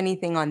worth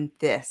anything on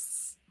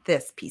this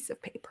piece of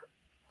paper.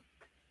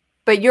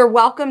 But you're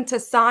welcome to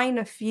sign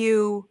a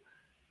few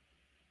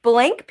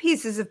blank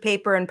pieces of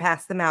paper and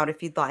pass them out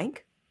if you'd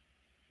like.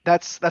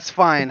 That's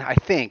fine, I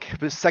think.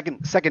 But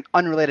second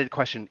unrelated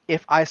question.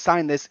 If I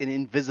sign this in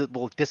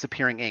invisible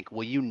disappearing ink,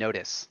 will you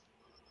notice?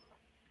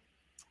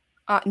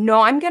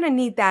 No, I'm going to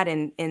need that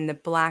in the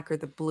black or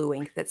the blue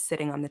ink that's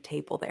sitting on the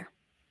table there.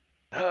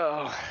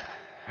 Oh,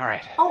 all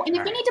right. Oh, and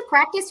if you need to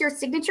practice your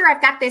signature,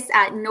 I've got this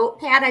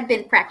notepad. I've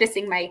been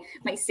practicing my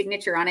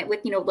signature on it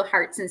with, the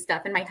hearts and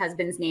stuff and my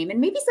husband's name and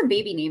maybe some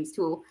baby names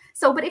too.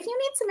 So, but if you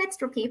need some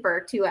extra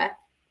paper to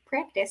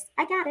practice,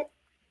 I got it.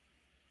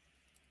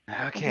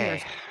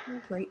 Okay.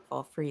 I'm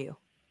grateful for you.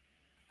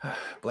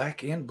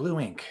 Black and blue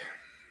ink.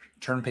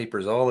 Turn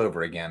papers all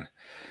over again.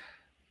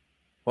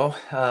 Well,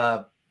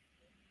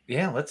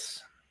 yeah,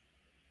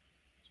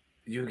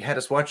 you had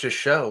us watch this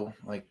show.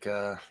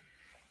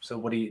 So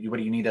what do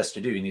you need us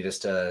to do? You need us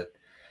to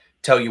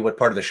tell you what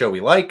part of the show we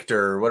liked,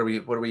 or are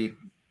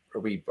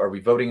we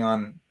voting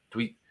on?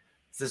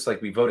 Is this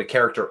like we vote a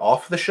character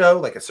off the show,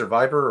 like a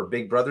Survivor or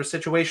Big Brother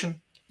situation?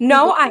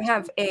 No, I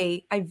have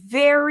a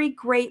very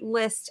great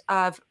list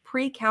of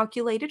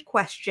pre-calculated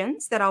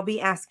questions that I'll be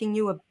asking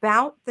you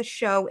about the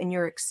show and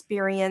your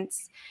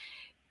experience.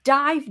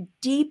 Dive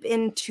deep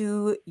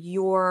into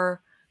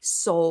your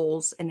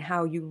souls and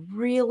how you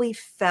really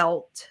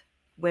felt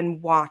when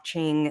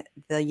watching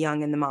The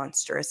Young and the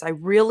Monstrous. I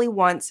really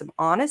want some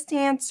honest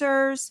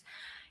answers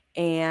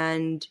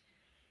and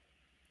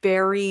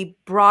very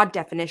broad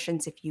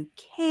definitions if you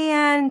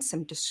can,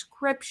 some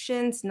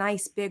descriptions,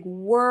 nice big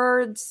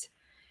words.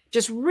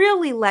 Just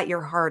really let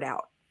your heart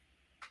out.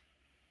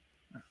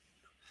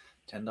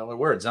 $10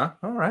 words, huh?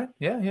 All right.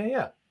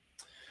 Yeah.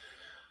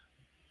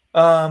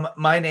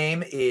 My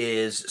name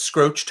is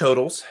Scroach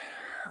Totals.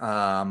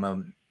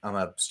 I'm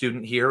a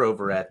student here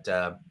over at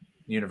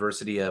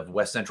University of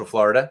West Central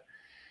Florida,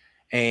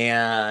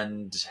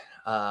 and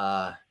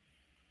I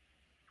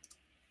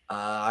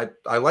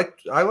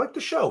liked the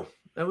show.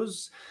 It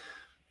was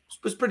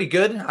pretty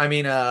good. I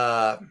mean,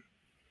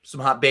 some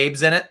hot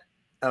babes in it.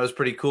 That was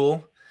pretty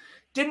cool.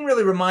 Didn't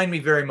really remind me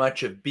very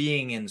much of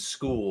being in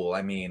school.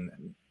 I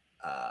mean,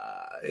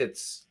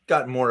 it's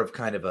got more of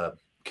kind of a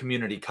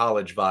community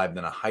college vibe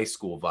than a high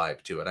school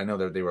vibe to it. I know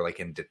that they were like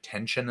in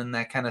detention and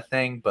that kind of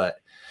thing, but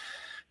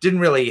didn't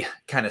really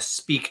kind of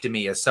speak to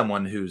me as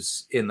someone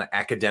who's in the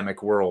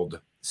academic world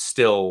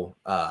still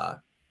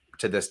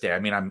to this day. I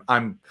mean,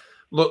 I'm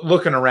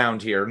looking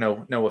around here.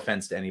 No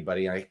offense to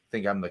anybody. I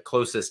think I'm the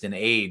closest in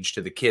age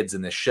to the kids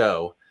in this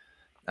show.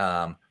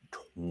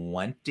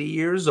 20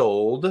 years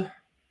old.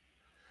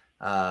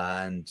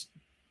 And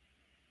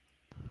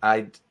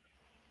I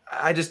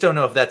just don't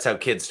know if that's how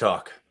kids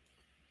talk.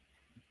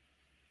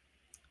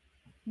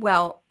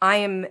 Well, I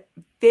am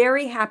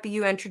very happy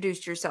you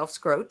introduced yourself,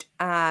 Scroat.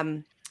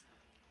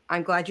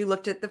 I'm glad you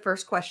looked at the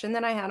first question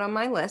that I had on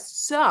my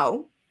list.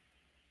 So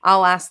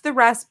I'll ask the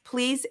rest.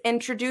 Please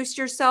introduce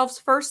yourselves,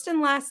 first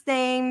and last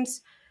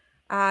names,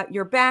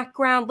 your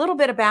background, a little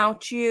bit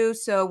about you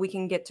so we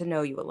can get to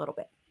know you a little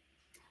bit.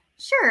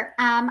 Sure.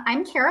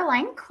 I'm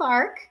Caroline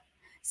Clark,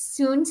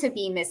 soon to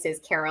be Mrs.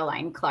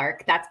 Caroline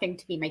Clark. That's going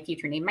to be my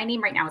future name. My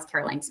name right now is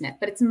Caroline Smith,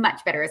 but it's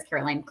much better as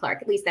Caroline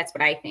Clark. At least that's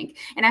what I think.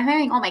 And I'm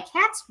having all my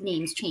cats'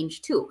 names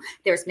changed too.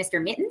 There's Mr.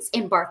 Mittens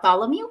and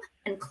Bartholomew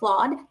and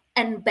Claude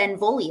and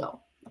Benvolio.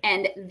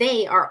 And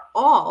they are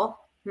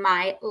all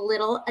my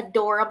little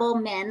adorable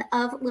men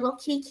of little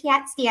kitty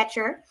cat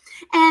stature.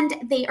 And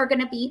they are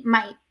going to be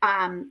my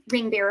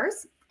ring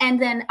bearers. And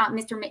then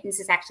Mr. Mittens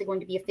is actually going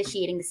to be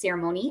officiating the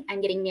ceremony.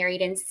 I'm getting married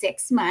in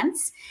 6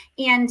 months.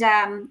 And,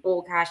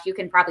 oh gosh, you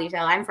can probably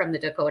tell I'm from the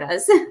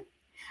Dakotas.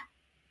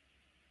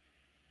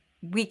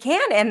 We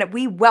can, and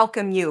we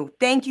welcome you.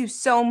 Thank you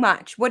so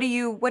much. What do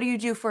you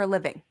do for a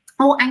living?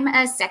 Oh, I'm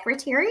a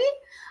secretary.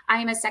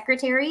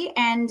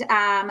 And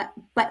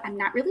but I'm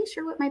not really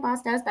sure what my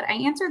boss does, but I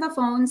answer the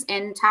phones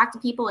and talk to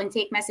people and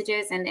take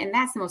messages. And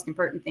that's the most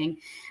important thing.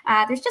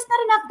 There's just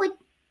not enough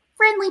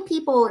friendly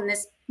people in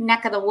this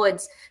neck of the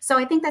woods. So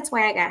I think that's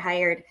why I got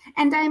hired.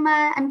 And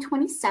I'm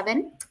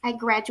 27. I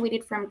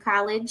graduated from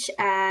college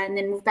and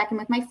then moved back in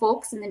with my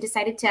folks and then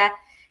decided to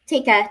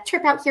take a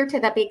trip out here to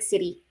the big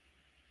city.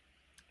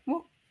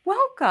 Well,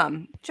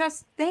 welcome.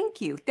 Just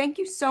thank you. Thank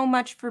you so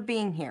much for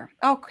being here.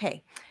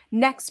 Okay.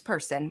 Next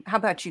person. How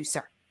about you,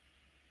 sir?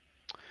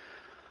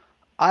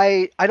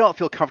 I don't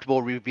feel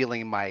comfortable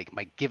revealing my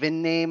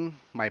given name,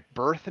 my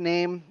birth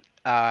name.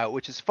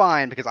 Which is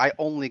fine because I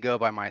only go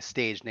by my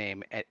stage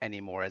name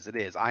anymore as it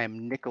is. I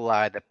am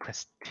Nikolai the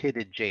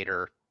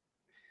Prestidigitator.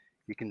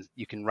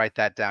 You can write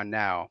that down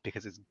now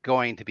because it's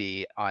going to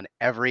be on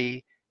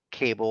every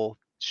cable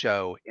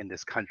show in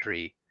this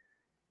country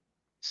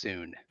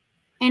soon.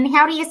 And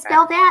how do you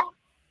spell that?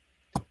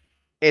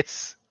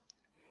 It's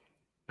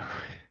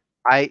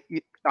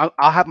I'll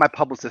have my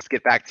publicist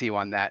get back to you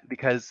on that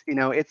because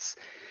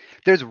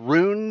there's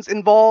runes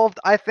involved.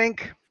 I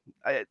think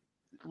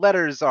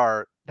letters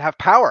have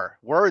power.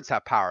 Words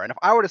have power, and if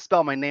I were to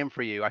spell my name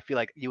for you, I feel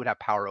like you would have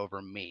power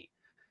over me.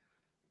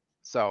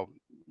 So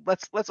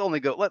let's only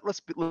go.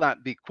 Let's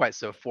not be quite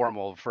so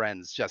formal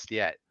friends just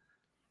yet.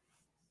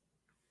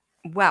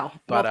 Well,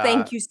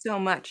 thank you so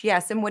much.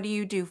 Yes, and what do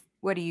you do?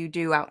 What do you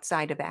do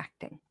outside of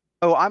acting?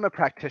 Oh, I'm a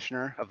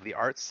practitioner of the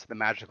arts, the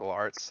magical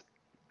arts,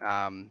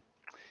 and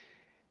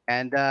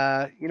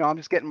I'm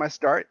just getting my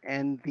start.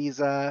 And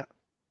these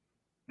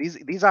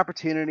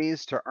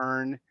opportunities to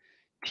earn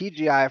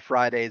TGI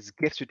Fridays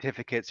gift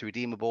certificates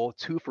redeemable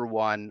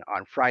 2-for-1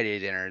 on Friday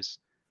dinners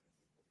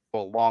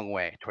go a long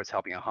way towards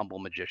helping a humble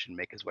magician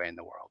make his way in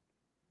the world.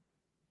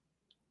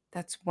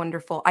 That's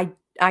wonderful.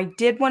 I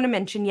did want to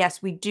mention,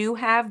 yes, we do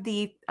have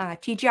the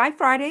TGI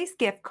Fridays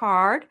gift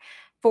card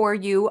for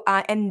you.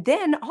 And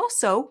then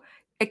also,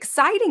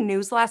 exciting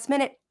news last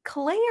minute,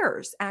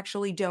 Claire's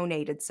actually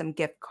donated some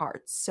gift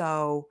cards.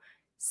 So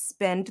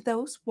spend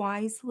those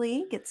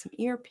wisely, get some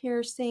ear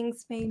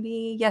piercings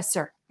maybe. Yes,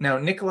 sir. Now,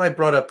 Nikolai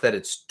brought up that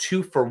it's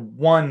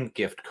 2-for-1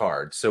 gift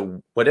card.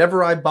 So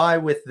whatever I buy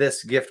with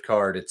this gift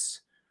card,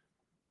 it's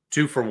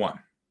 2-for-1.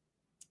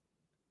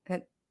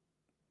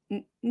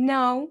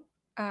 No,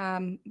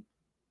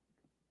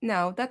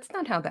 no, that's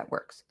not how that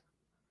works.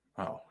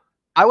 Oh.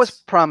 I was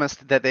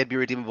promised that they'd be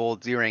redeemable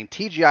during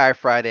TGI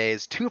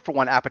Fridays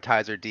 2-for-1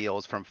 appetizer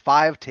deals from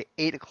 5 to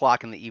 8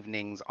 o'clock in the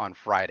evenings on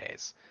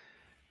Fridays.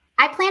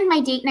 I planned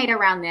my date night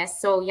around this,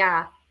 so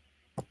yeah.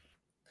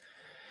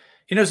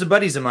 Some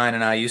buddies of mine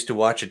and I used to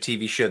watch a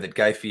TV show that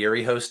Guy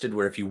Fieri hosted,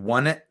 where if you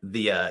won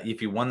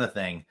the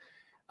thing,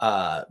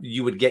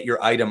 you would get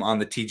your item on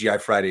the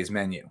TGI Fridays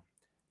menu.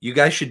 You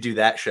guys should do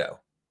that show.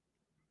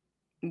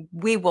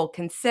 We will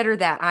consider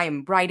that. I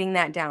am writing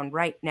that down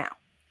right now.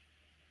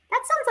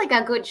 That sounds like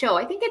a good show.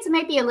 I think it's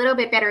maybe a little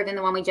bit better than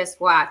the one we just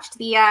watched.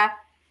 There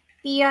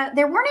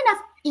weren't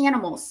enough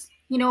animals.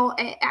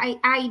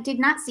 I did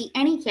not see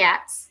any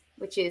cats,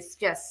 which is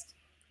just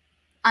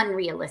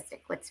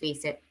unrealistic. Let's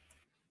face it.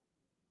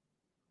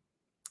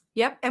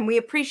 Yep, and we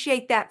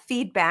appreciate that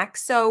feedback.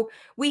 So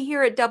we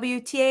here at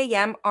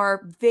WTAM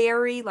are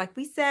very, like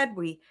we said,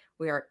 we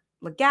are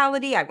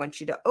legality. I want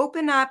you to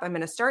open up. I'm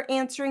going to start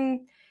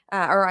answering,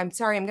 I'm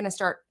going to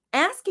start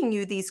asking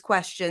you these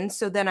questions.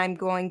 So then I'm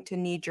going to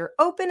need your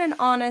open and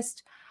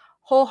honest,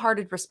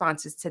 wholehearted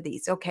responses to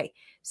these. Okay,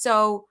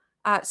 so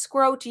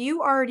Scroat,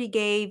 you already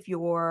gave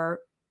your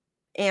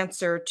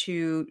answer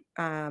to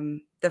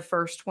the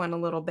first one a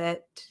little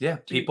bit. Yeah,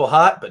 people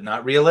hot, but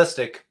not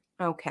realistic.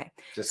 Okay.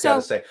 Just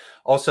gotta say.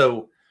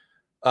 Also,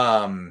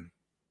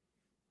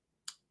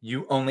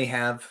 you only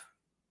have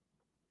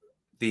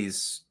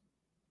these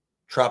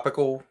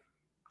tropical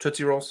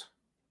Tootsie Rolls,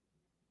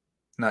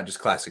 not just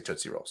classic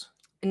Tootsie Rolls.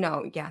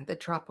 No, yeah, the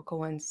tropical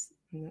ones.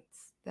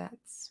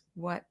 That's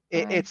what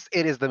it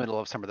is the middle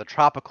of summer. The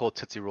tropical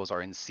Tootsie Rolls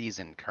are in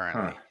season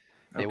currently.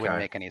 It wouldn't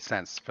make any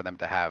sense for them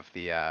to have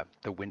the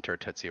winter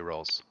Tootsie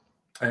Rolls.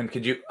 And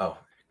could you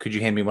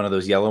hand me one of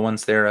those yellow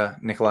ones there,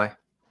 Nikolai?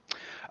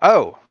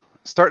 Oh,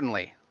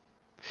 certainly.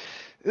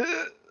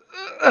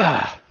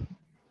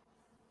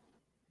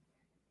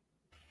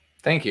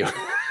 Thank you.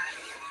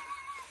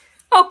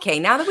 Okay,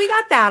 now that we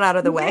got that out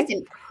of the way.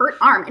 Hurt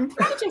arm. And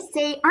can I just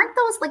say, aren't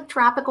those like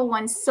tropical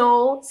ones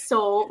so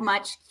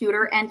much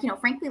cuter and,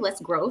 frankly,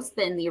 less gross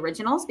than the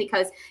originals?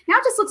 Because now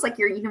it just looks like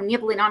you're,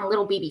 nibbling on a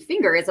little baby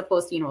finger as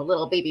opposed to, a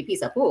little baby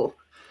piece of poo.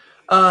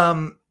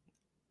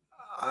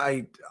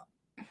 I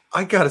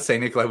gotta say,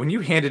 Nikolai, when you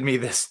handed me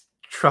this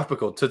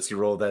tropical Tootsie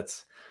Roll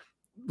that's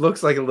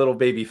looks like a little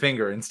baby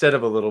finger instead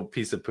of a little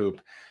piece of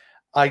poop,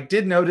 I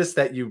did notice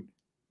that you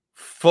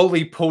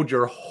fully pulled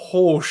your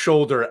whole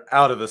shoulder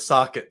out of the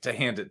socket to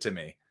hand it to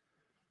me.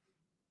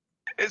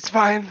 It's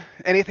fine.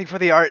 Anything for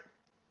the art.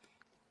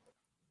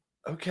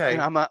 Okay.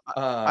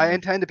 I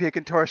intend to be a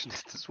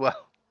contortionist as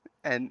well,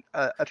 and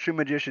a true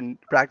magician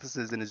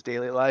practices in his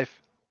daily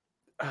life.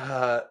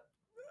 I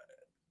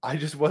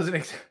just wasn't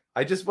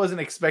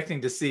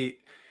expecting to see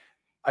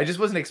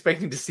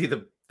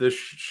the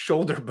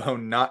shoulder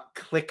bone not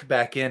click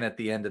back in at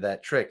the end of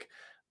that trick.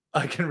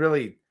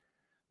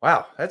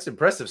 Wow, that's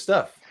impressive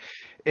stuff.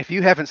 If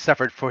you haven't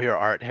suffered for your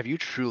art, have you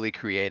truly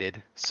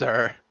created,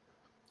 sir?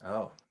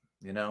 Oh,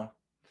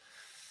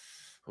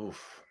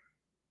 oof.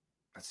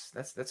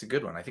 That's a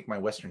good one. I think my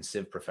Western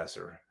Civ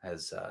professor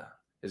is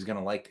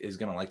gonna like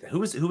that. Who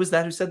was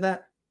that who said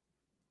that?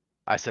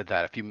 I said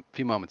that a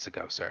few moments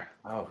ago, sir.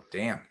 Oh,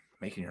 damn.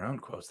 Making your own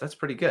quotes. That's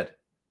pretty good.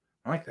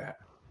 I like that.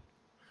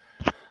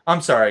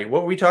 I'm sorry.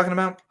 What were we talking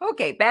about?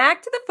 Okay,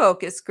 back to the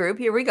focus group.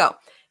 Here we go.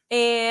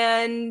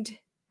 And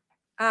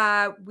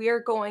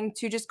we're going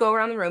to just go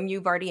around the room.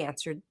 You've already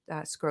answered,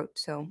 Scroat.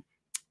 So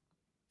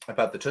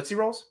about the Tootsie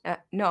Rolls?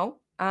 No.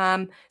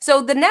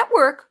 So the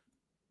network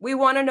we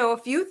want to know a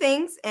few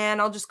things,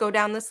 and I'll just go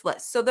down this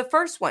list. So the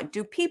first one,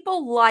 do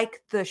people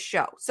like the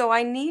show? So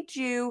I need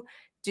you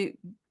to,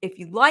 if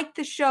you like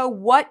the show,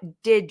 what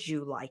did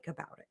you like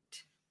about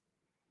it?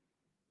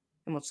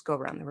 And we'll just go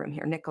around the room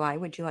here. Nikolai,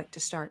 would you like to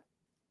start?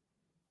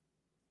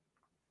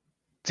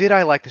 Did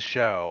I like the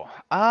show?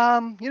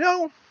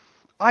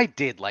 I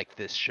did like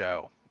this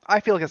show. I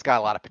feel like it's got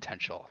a lot of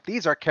potential.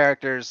 These are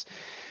characters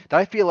that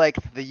I feel like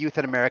the youth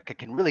in America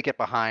can really get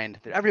behind.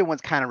 That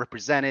everyone's kind of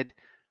represented.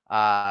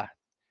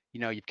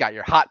 You've got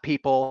your hot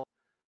people,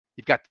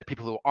 you've got the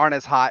people who aren't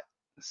as hot,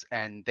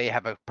 and they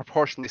have a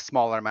proportionally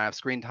smaller amount of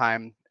screen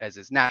time as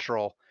is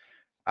natural.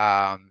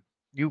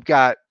 You've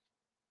got,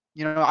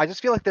 I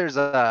just feel like there's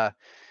a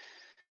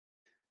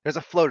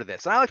flow to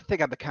this. And I like to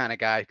think I'm the kind of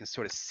guy who can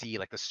sort of see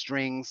like the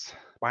strings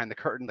behind the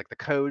curtain, like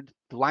the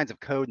lines of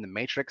code in the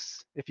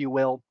matrix, if you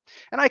will.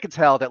 And I can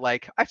tell that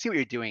like, I see what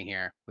you're doing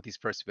here with these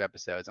first few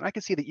episodes. And I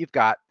can see that you've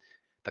got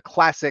the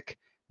classic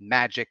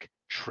magic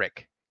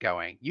trick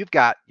going. You've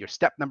got your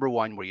step number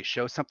 1 where you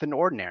show something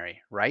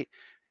ordinary, right?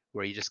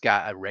 Where you just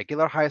got a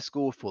regular high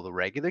school full of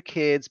regular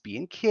kids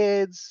being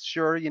kids.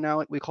 Sure,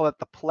 we call it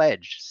the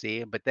pledge,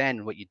 see? But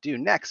then what you do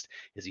next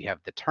is you have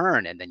the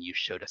turn, and then you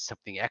showed us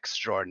something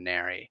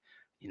extraordinary.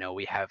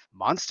 We have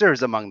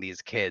monsters among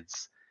these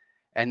kids.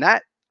 And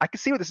that, I can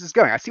see where this is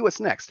going. I see what's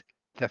next.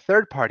 The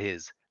third part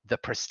is the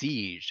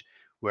prestige,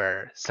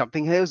 where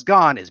something that was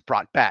gone is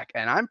brought back.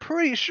 And I'm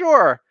pretty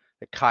sure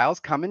that Kyle's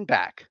coming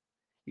back.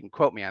 You can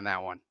quote me on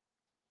that one.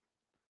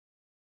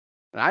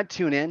 And I'd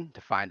tune in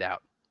to find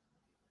out.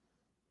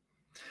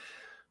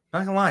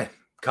 Not gonna lie,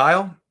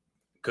 Kyle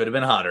could have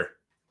been hotter.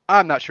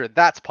 I'm not sure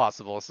that's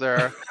possible,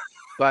 sir,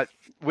 but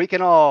we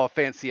can all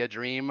fancy a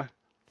dream.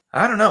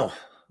 I don't know,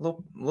 a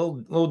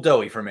little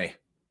doughy for me.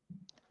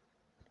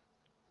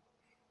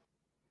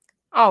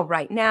 All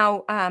right,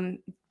 now,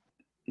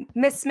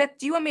 Miss Smith,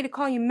 do you want me to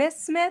call you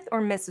Miss Smith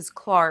or Mrs.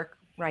 Clark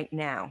right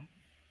now?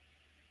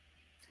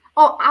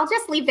 Oh, I'll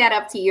just leave that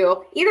up to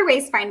you. Either way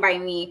is fine by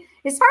me.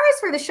 As far as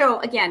for the show,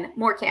 again,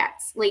 more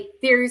cats. Like,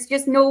 there's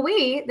just no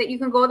way that you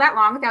can go that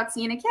long without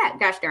seeing a cat.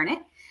 Gosh darn it.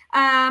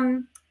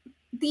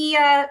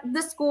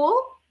 The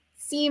school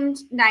seemed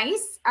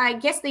nice. I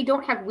guess they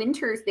don't have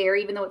winters there,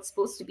 even though it's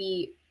supposed to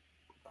be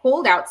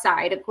cold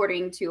outside,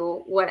 according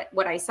to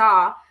what I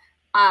saw.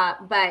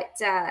 But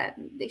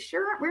they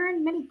sure aren't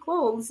wearing many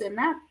clothes, and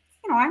that,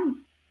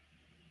 I'm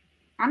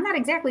not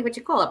exactly what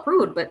you call a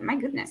prude, but my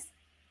goodness.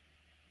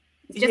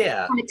 It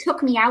just kind of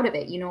took me out of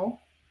it,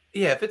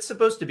 Yeah, if it's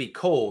supposed to be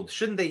cold,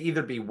 shouldn't they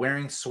either be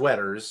wearing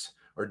sweaters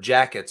or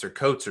jackets or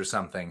coats or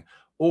something?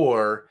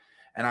 Or,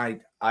 and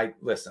I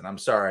listen, I'm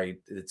sorry,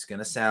 it's going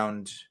to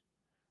sound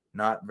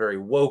not very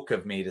woke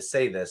of me to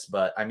say this,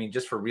 but I mean,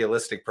 just for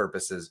realistic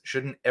purposes,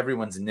 shouldn't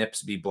everyone's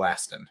nips be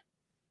blasting?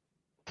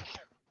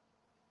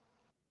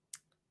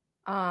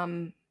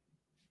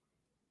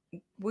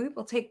 We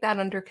will take that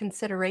under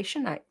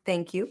consideration. I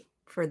thank you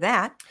for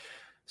that.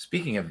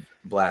 Speaking of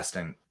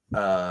blasting,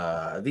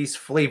 these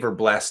flavor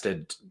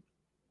blasted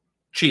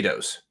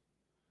Cheetos.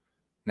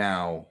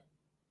 Now,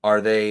 are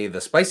they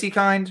the spicy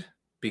kind?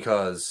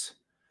 Because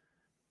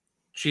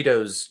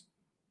Cheetos,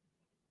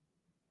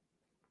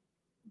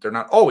 they're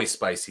not always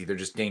spicy. They're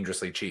just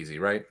dangerously cheesy,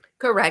 right?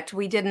 Correct.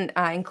 We didn't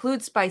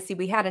include spicy.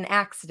 We had an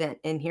accident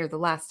in here the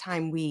last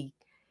time we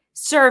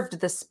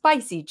served the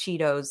spicy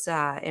Cheetos,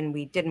 and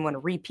we didn't want a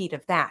repeat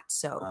of that.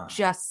 So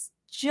just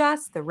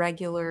the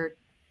regular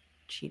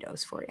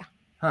Cheetos for you.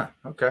 Huh.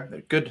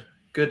 Okay. Good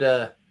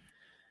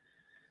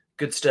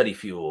study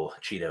fuel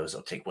Cheetos.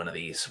 I'll take one of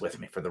these with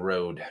me for the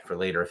road for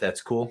later, if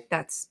that's cool.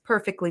 That's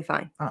perfectly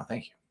fine. Oh,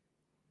 thank you.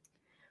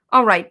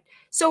 All right.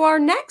 So our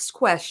next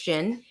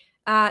question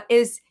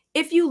is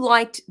if you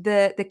liked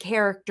the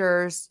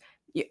characters,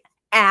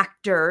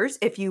 actors,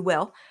 if you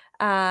will,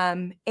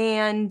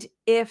 and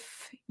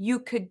if you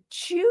could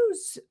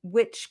choose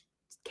which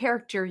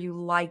character you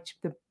liked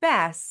the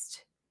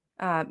best,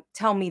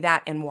 tell me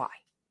that and why.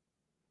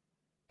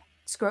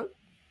 Scroat?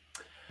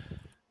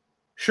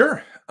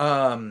 Sure.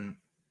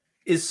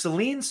 Is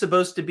Celine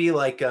supposed to be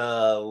like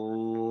a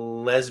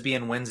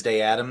lesbian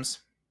Wednesday Addams?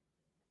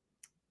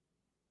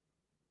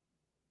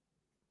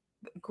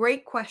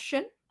 Great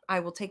question. I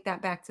will take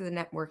that back to the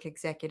network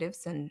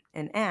executives and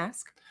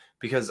ask.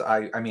 Because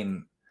I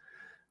mean,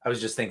 I was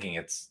just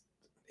thinking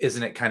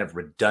isn't it kind of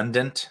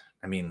redundant?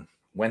 I mean,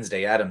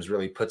 Wednesday Addams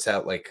really puts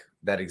out like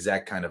that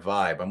exact kind of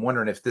vibe. I'm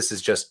wondering if this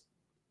is just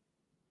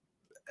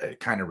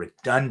kind of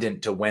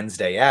redundant to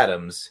Wednesday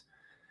Addams.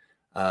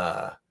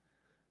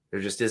 There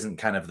just isn't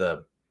kind of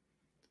the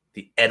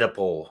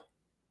Oedipal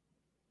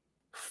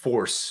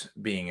force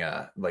being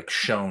like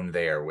shown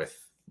there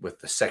with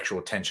the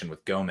sexual tension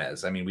with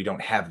Gomez. I mean, we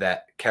don't have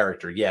that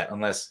character yet,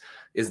 unless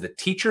is the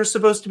teacher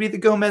supposed to be the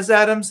Gomez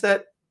Addams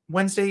that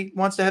Wednesday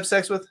wants to have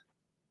sex with?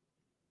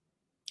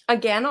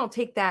 Again, I'll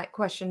take that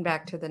question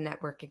back to the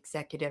network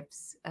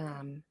executives.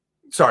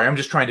 Sorry, I'm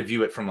just trying to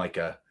view it from like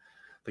a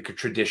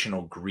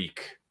traditional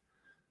Greek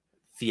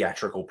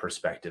theatrical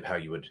perspective, how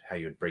you'd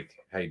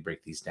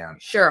break these down.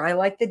 Sure. I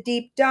like the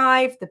deep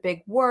dive, the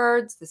big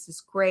words. This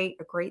is great.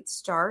 A great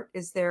start.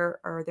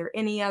 Are there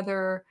any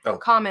other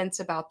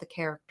comments about the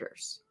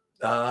characters?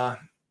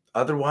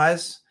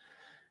 Otherwise,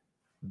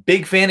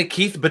 big fan of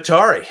Keith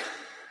Batari.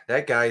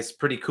 That guy's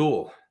pretty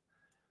cool.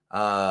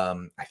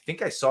 I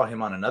think I saw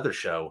him on another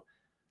show.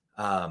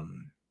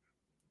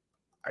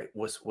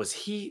 Was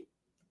he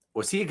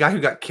a guy who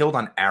got killed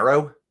on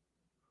Arrow?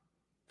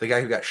 The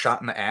guy who got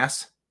shot in the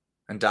ass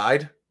and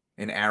died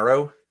in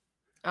Arrow?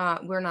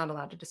 We're not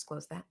allowed to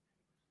disclose that.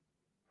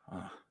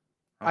 Okay.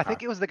 I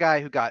think it was the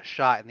guy who got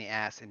shot in the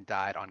ass and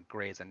died on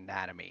Grey's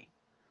Anatomy.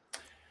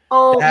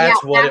 Oh,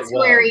 that's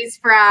where he's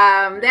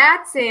from.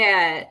 That's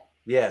it.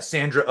 Yeah,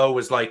 Sandra Oh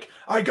was like,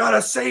 I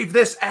gotta save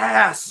this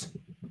ass.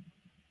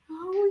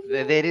 Oh,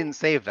 yeah. They didn't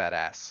save that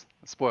ass.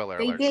 Spoiler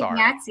alert. They did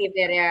not save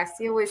that ass.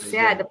 It was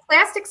sad. The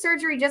plastic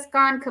surgery just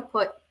gone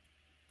kaput.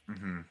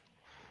 Mm-hmm.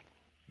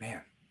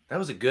 Man, that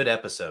was a good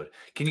episode.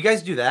 Can you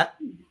guys do that?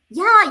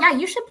 Yeah,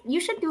 you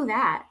should do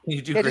that.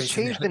 Just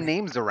change the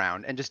names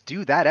around and just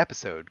do that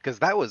episode, because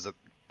that was a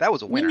winner.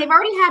 I mean, they've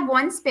already had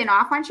one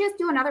spin-off. Why don't you just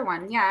do another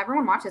one? Yeah,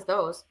 everyone watches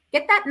those.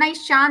 Get that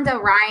nice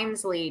Shonda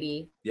Rhimes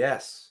lady.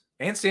 Yes.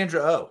 And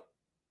Sandra Oh.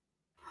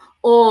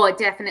 Oh,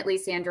 definitely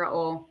Sandra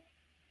Oh.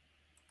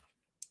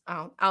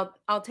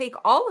 I'll take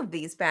all of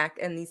these back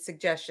and these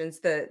suggestions.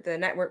 The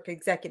network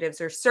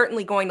executives are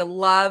certainly going to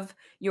love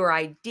your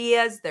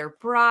ideas. They're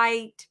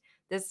bright.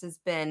 This has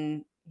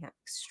been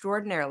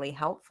extraordinarily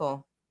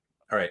helpful.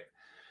 All right.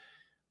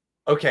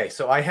 Okay,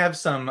 so I have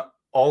some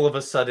all of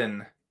a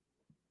sudden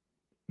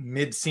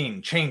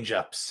mid-scene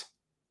change-ups.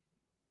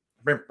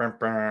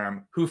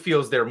 Who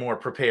feels they're more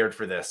prepared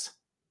for this?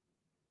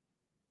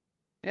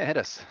 Yeah, hit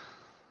us.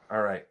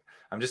 All right.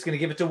 I'm just going to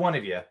give it to one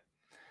of you.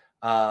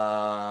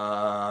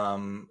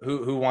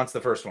 Who wants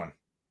the first one?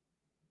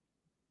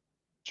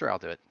 Sure, I'll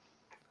do it.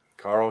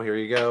 Carl, here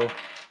you go.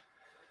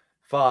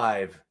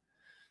 5.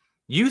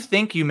 You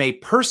think you may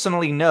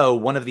personally know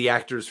one of the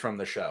actors from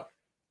the show.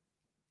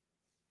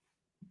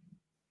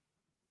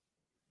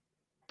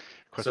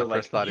 Of course, my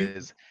first thought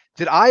is,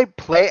 did I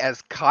play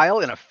as Kyle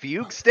in a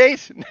fugue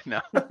state?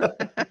 No.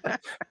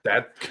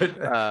 That could.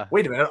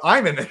 Wait a minute.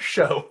 I'm in this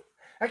show.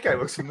 That guy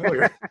looks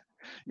familiar.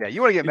 Yeah,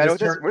 you want to get meta with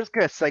this? We're just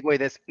going to segue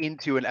this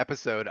into an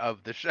episode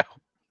of the show.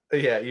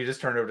 Yeah, you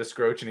just turn over to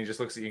Scroach and he just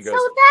looks at you and goes,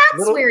 so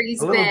that's where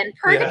he's been.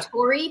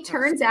 Purgatory. Yeah.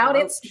 Turns out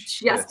it's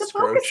just a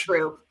focus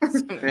group.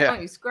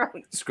 Yeah.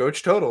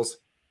 Scroach totals.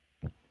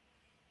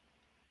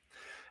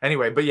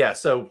 Anyway, but yeah,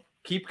 so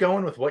keep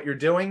going with what you're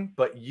doing,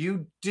 but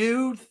you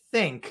do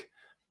think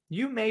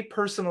you may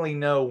personally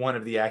know one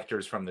of the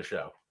actors from the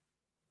show.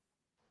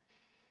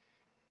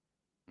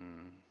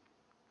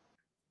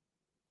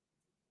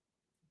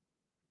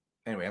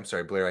 Anyway, I'm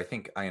sorry, Blair. I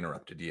think I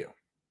interrupted you.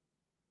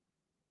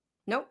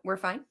 Nope, we're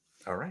fine.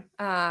 All right.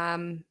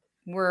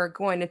 We're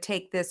going to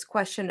take this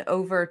question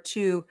over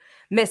to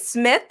Miss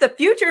Smith, the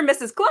future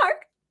Mrs.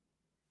 Clark.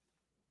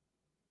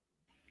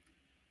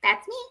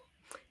 That's me.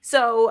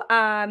 So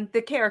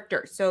the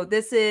character. So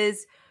this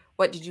is,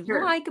 what did you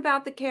like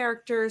about the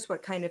characters?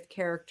 What kind of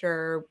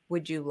character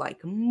would you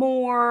like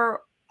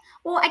more?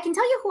 Well, I can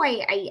tell you who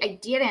I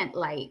didn't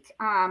like.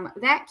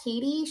 That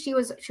Katie, she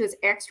was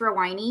extra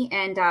whiny,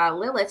 and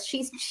Lilith,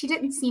 she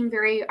didn't seem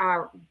very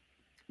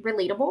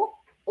relatable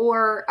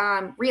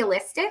or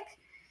realistic.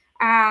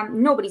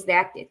 Nobody's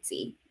that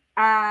ditzy.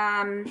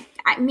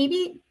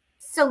 Maybe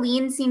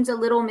Celine seems a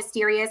little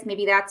mysterious.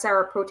 Maybe that's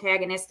our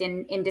protagonist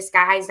in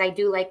disguise. I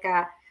do like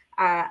a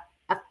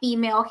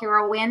female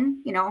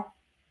heroine. You know,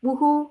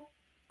 woohoo,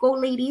 go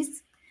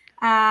ladies.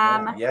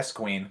 Yes,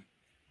 queen.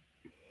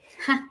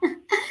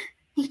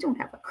 You don't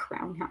have a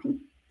crown, honey.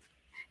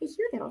 I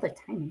hear that all the time.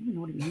 I don't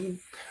know what I mean.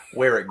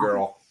 Wear it,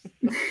 girl.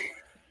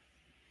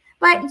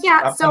 But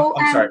yeah, I'm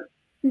sorry.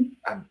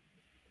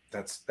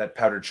 That's that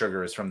powdered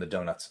sugar is from the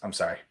donuts. I'm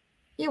sorry.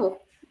 Ew.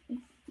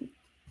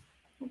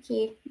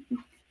 Okay.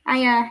 It's okay.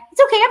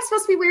 I'm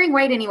supposed to be wearing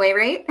white anyway,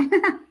 right?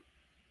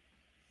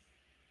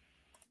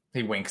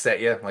 He winks at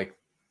you like.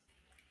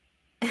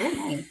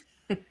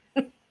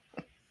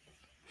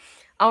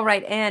 All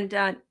right,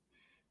 and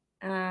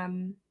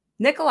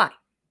Nikolai.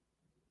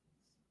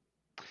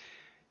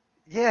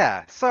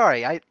 Yeah,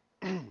 sorry. I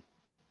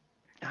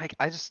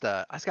just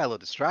got a little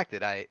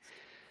distracted.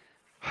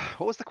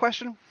 What was the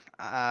question?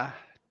 How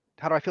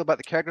do I feel about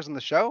the characters in the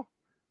show?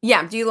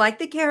 Yeah, do you like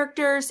the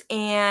characters,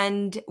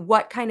 and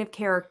what kind of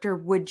character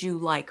would you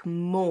like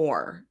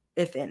more,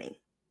 if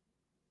any?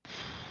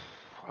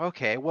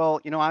 Okay,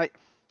 well,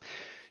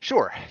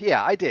 sure.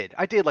 Yeah, I did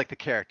like the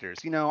characters.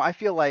 I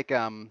feel like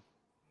on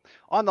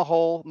the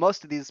whole,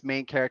 most of these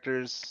main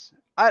characters,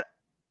 I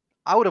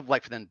would have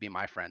liked for them to be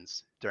my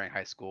friends during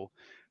high school.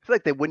 I feel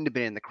like they wouldn't have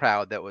been in the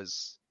crowd that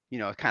was,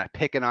 kind of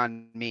picking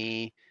on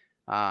me.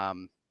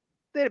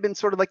 They'd have been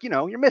sort of like,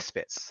 your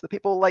misfits, the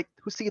people like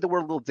who see the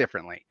world a little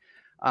differently.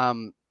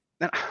 And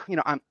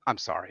I'm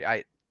sorry.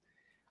 I'm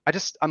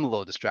a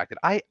little distracted.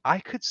 I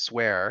could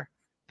swear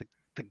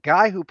the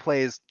guy who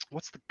plays,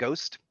 what's the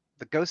ghost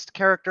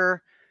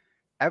character?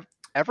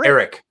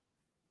 Eric.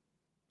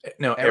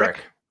 No,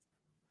 Eric.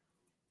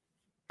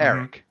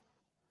 Eric.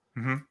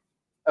 Mm-hmm.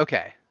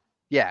 Okay.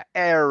 Yeah,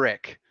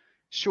 Eric.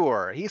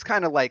 Sure. He's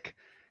kind of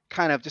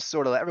just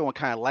sort of, everyone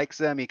kind of likes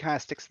him. He kind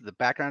of sticks to the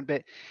background a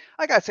bit.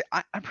 I gotta say,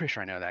 I'm pretty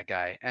sure I know that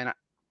guy. And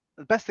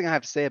the best thing I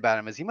have to say about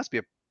him is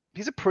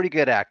he's a pretty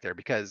good actor,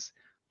 because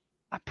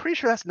I'm pretty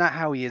sure that's not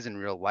how he is in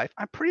real life.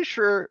 I'm pretty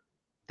sure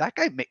that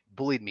guy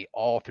bullied me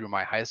all through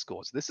my high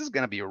school. So this is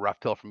going to be a rough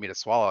pill for me to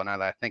swallow now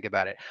that I think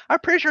about it. I'm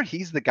pretty sure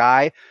he's the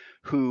guy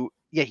who,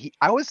 he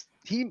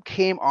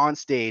came on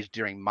stage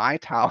during my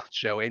talent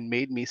show and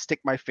made me stick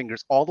my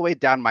fingers all the way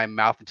down my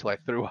mouth until I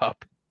threw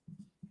up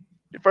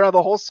in front of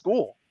the whole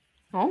school.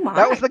 Oh my.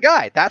 That was the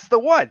guy. That's the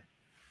one.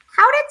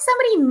 How did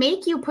somebody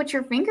make you put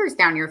your fingers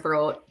down your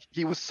throat?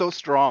 He was so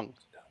strong.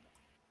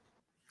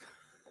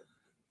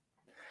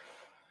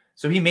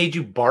 So he made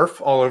you barf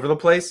all over the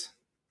place?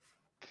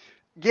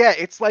 Yeah,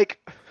 it's like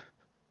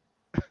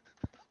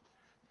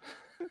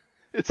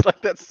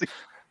that scene.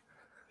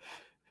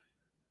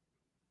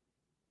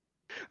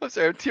 I'm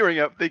sorry, I'm tearing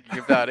up thinking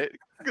about it,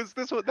 because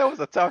that was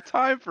a tough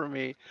time for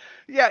me.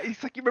 Yeah,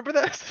 he's like, you remember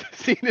that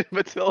scene in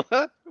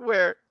Matilda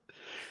where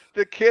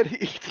the kid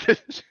eats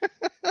it?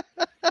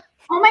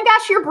 Oh my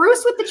gosh, you're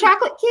Bruce with the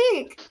chocolate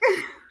cake.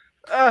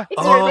 Oh.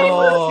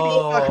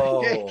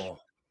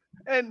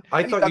 And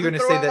I thought you were going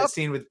to say that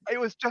scene with... It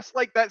was just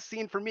like that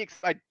scene for me, because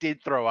I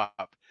did throw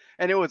up,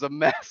 and it was a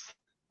mess.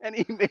 And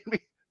he made me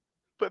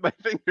put my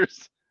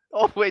fingers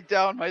all the way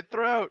down my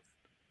throat.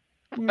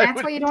 And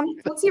that's why you don't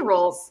eat Tootsie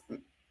Rolls,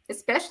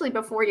 especially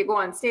before you go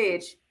on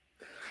stage.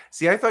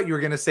 See, I thought you were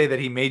going to say that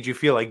he made you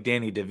feel like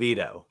Danny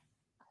DeVito.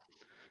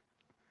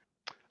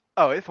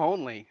 Oh, if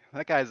only.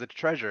 That guy's a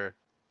treasure.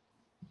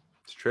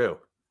 It's true.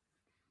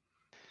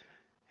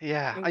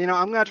 Yeah, I'm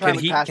going to try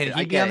and look past it. Can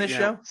he be on this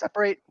show?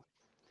 Separate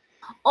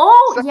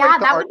Yeah,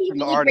 that would be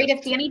really great if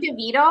artist. Danny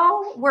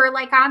DeVito were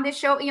like on this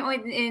show,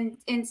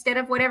 instead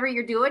of whatever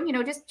you're doing,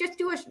 just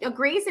do a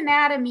Grey's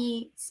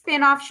Anatomy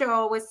spin-off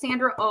show with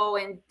Sandra Oh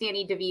and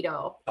Danny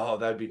DeVito. Oh,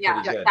 that'd be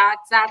pretty good.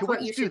 That's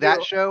what you should do.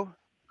 That show?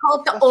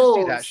 Call it the Let's O's.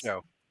 just do that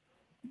show.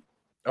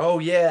 Oh,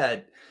 yeah.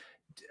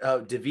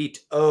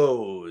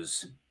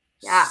 DeVito's.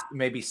 Yeah.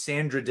 Maybe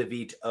Sandra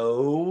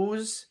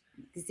DeVito's.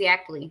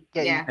 Exactly.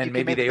 Yeah. And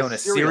maybe they own a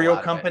cereal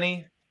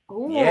company.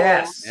 Ooh.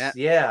 Yes.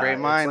 Yeah. Great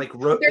mind.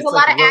 There's a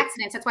lot of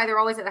accidents. That's why they're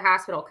always at the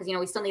hospital, because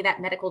we still need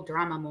that medical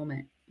drama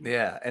moment.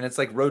 Yeah, and it's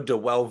like Road to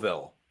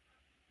Wellville.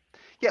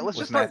 Yeah, let's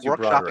just start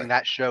workshopping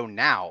that show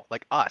now,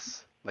 like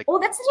us. That's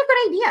such a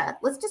good idea.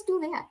 Let's just do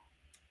that.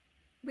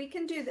 We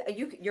can do that.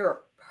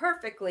 You're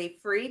perfectly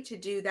free to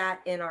do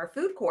that in our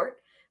food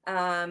court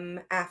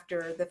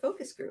after the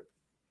focus group.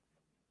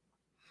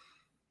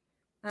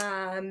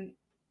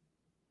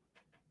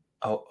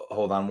 Oh,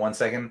 hold on 1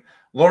 second.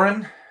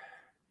 Lauren?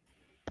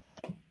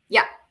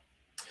 Yeah.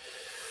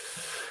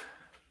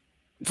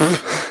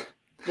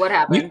 What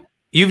happened?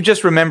 You've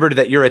just remembered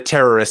that you're a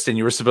terrorist and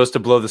you were supposed to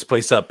blow this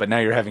place up, but now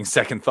you're having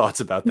second thoughts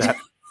about that.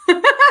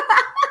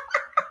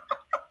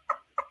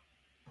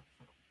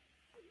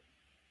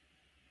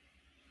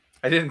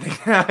 I didn't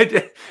think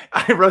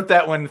I wrote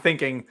that one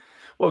thinking,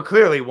 well,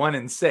 clearly 1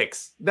 in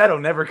 6. That'll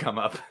never come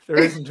up. There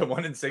isn't a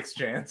 1 in 6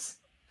 chance.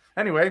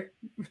 Anyway,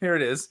 here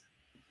it is.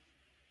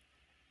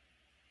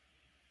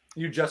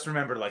 You just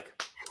remembered,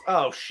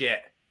 oh shit.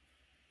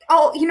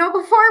 Oh,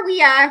 before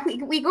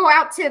we go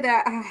out to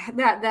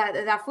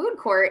the food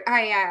court,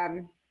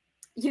 I've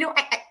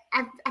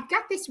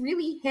got this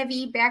really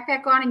heavy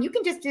backpack on, and you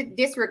can just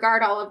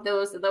disregard all of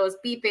those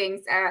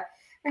beepings.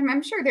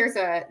 I'm sure there's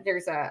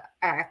a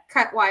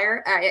cut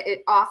wire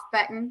off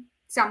button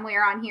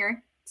somewhere on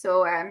here,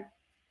 so I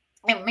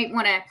might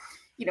want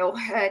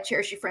to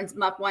cherish your friend's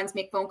loved ones,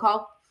 make phone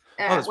call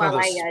while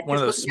one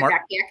of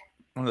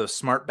those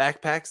smart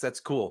backpacks. That's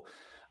cool.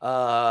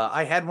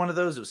 I had one of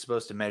those. It was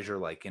supposed to measure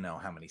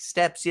how many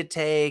steps you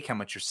take, how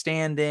much you're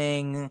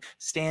standing,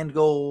 stand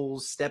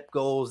goals, step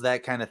goals,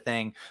 that kind of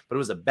thing. But it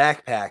was a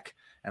backpack,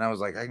 and I was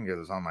like, I can get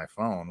this on my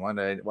phone. Why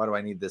do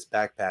I need this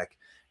backpack?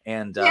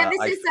 And this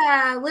is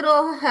a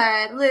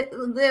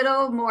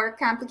little more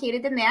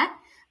complicated than that.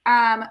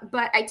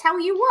 But I tell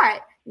you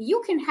what,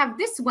 you can have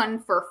this one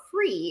for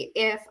free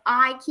if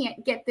I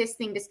can't get this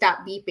thing to stop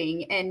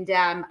beeping, and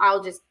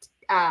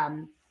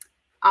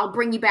I'll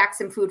bring you back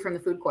some food from the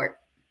food court.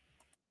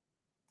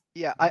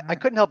 Yeah, I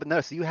couldn't help but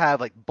notice you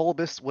have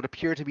bulbous, what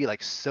appear to be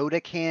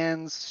soda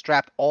cans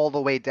strapped all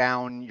the way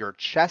down your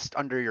chest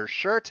under your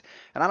shirt.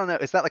 And I don't know,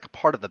 is that a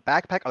part of the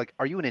backpack?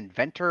 Are you an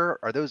inventor?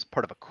 Are those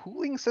part of a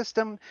cooling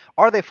system?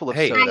 Are they full of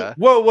soda?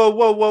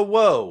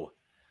 Whoa.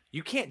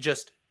 You can't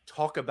just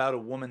talk about a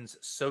woman's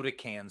soda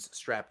cans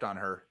strapped on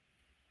her.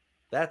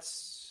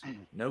 That's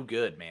no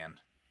good, man.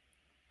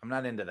 I'm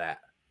not into that.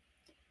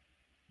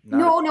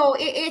 No,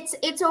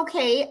 it's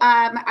okay.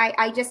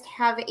 I just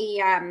have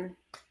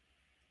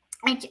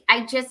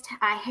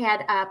I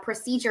had a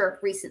procedure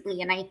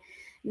recently, and I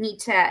need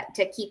to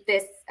keep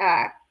this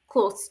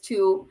close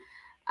to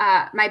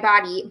my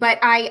body, but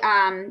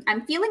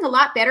I'm feeling a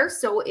lot better.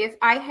 So if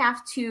I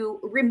have to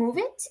remove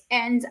it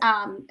and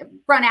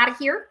run out of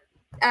here,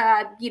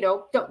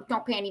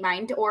 don't pay any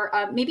mind, or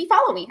maybe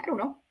follow me. I don't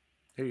know.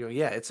 There you go.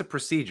 Yeah, it's a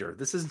procedure.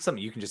 This isn't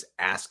something you can just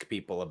ask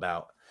people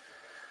about.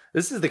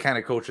 This is the kind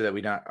of culture that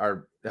we not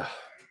are.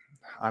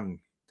 I'm.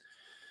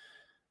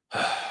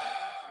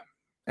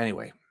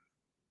 Anyway,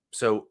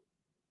 so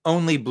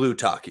only blue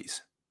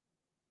talkies.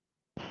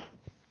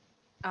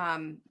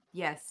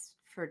 Yes,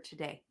 for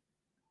today.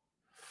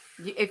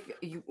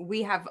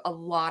 We have a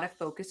lot of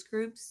focus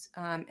groups,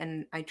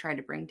 and I try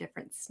to bring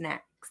different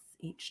snacks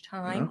each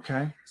time.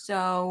 Okay.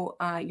 So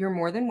you're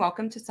more than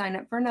welcome to sign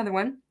up for another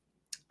one.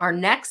 Our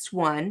next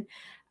one,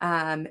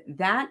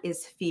 that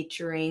is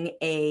featuring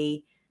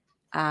a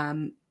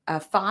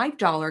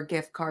 $5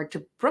 gift card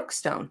to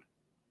Brookstone.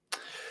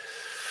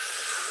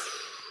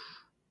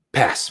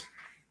 Pass.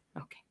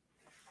 Okay.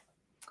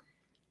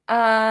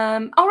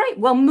 All right.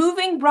 Well,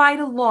 moving right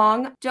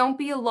along. Don't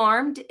be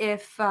alarmed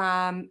if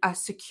a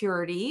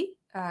security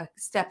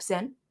steps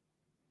in.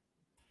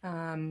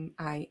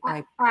 Why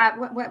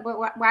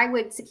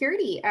would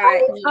security?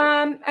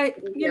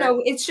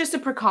 It's just a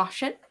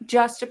precaution.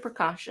 Just a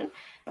precaution.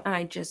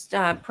 I just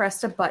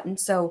pressed a button.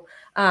 So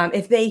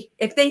if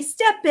they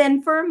step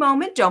in for a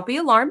moment, don't be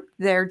alarmed.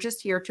 They're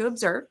just here to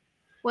observe.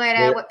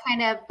 What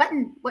kind of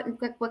button? What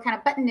kind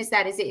of button is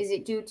that? Is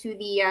it due to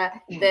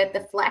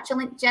the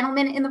flatulent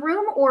gentleman in the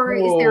room, or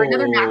is there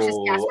another noxious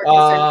gas we're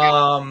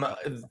concerned about?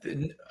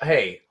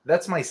 Hey,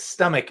 that's my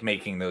stomach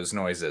making those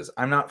noises.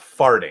 I'm not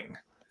farting.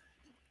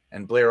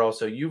 And Blair,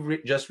 also, you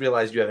just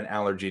realized you have an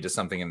allergy to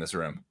something in this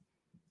room.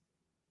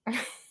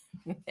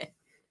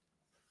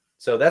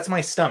 So that's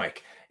my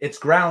stomach. It's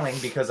growling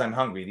because I'm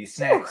hungry. These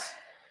snacks,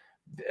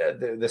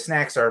 the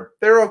snacks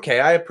they're okay.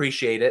 I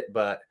appreciate it,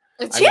 but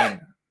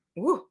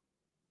Ooh.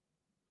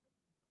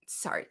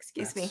 Sorry,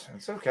 excuse me.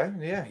 It's okay.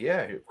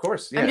 Yeah, of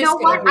course. Yeah. You know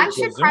what? I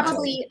should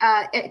probably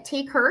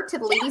take her to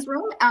the ladies'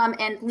 room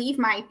and leave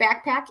my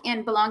backpack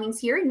and belongings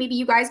here. And maybe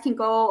you guys can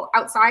go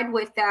outside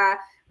with I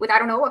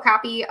don't know, a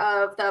copy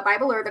of the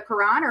Bible or the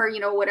Quran, or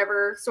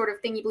whatever sort of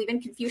thing you believe in,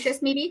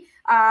 Confucius maybe.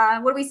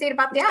 What do we say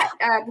about that?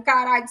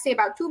 God, I'd say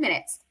about 2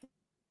 minutes.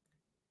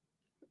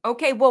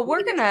 Okay, well,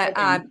 we're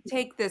gonna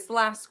take this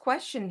last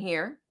question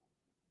here,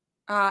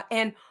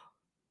 and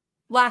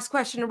last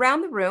question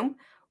around the room.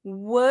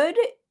 What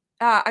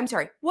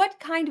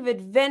kind of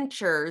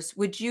adventures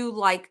would you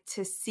like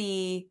to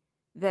see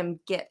them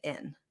get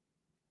in?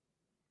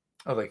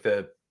 Oh,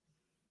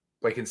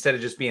 like instead of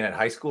just being at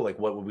high school, like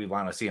what would we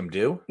want to see them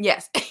do?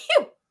 Yes.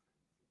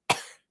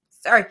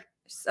 Sorry, there's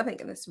something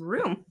in this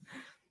room.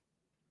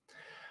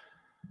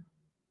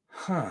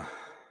 Huh.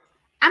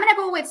 I'm gonna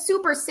go with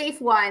super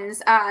safe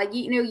ones.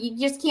 You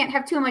just can't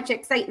have too much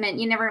excitement.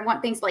 You never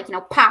want things like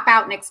pop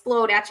out and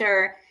explode at you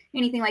or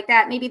anything like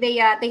that. Maybe they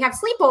have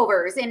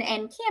sleepovers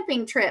and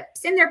camping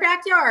trips in their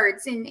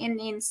backyards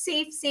in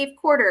safe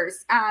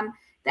quarters.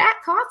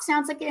 That cough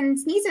sounds like, and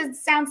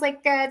sneezes sounds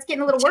like it's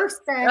getting a little worse.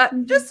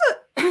 Just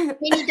we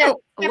need to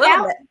a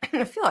little bit.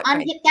 I feel like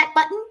unhit that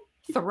button.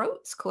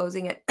 Throat's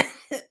closing it.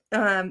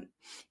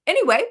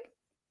 Anyway,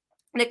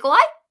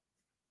 Nikolai.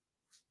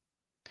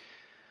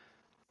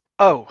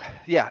 Oh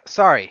yeah,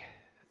 sorry.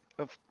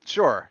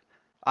 Sure.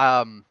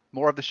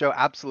 More of the show,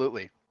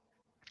 absolutely.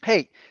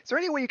 Hey, is there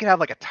any way you can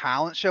have like a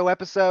talent show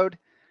episode?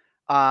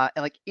 And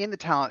like in the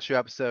talent show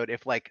episode,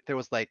 if like there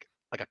was like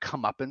a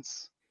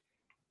comeuppance.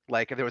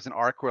 Like if there was an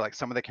arc where like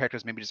some of the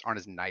characters maybe just aren't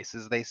as nice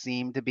as they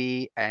seem to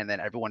be, and then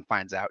everyone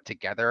finds out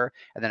together,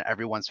 and then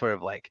everyone sort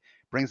of like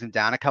brings them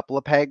down a couple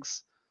of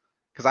pegs.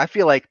 Because I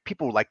feel like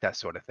people like that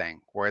sort of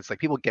thing, where it's like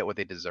people get what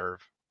they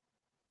deserve.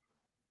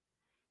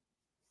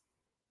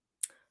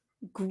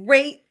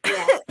 Great.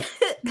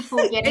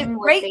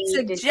 Great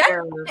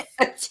suggestion.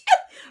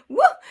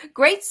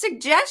 Great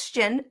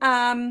suggestion.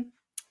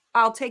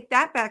 I'll take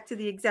that back to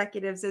the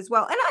executives as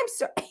well. And I'm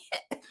sorry.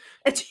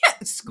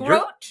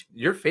 Scroach.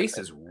 Your face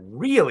is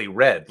really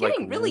red.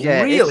 Getting like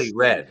really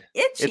red.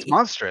 Itchy. It's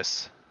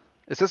monstrous.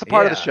 Is this a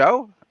part of the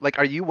show? Like,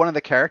 are you one of the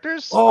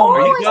characters? Oh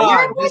my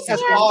god, this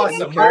is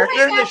awesome. We're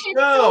in the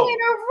show.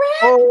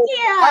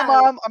 Hi,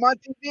 Mom. I'm on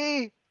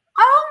TV.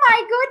 Oh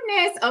my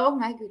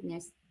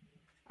goodness.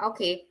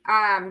 Okay.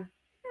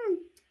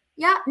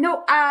 Yeah.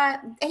 No.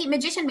 Hey,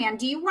 Magician Man,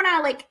 do you want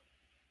to like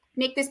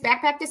make this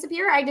backpack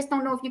disappear? I just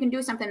don't know if you can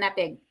do something that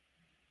big.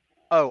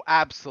 Oh,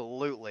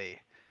 absolutely.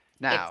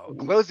 Now,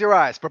 close your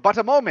eyes for but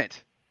a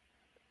moment.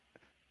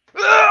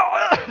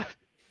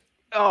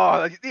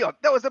 Oh,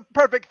 that was a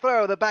perfect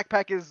throw. The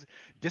backpack is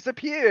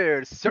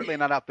disappeared. Certainly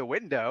not out the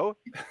window.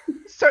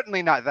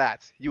 Certainly not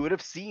that. You would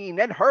have seen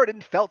and heard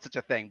and felt such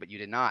a thing, but you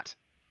did not.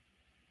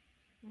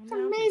 It's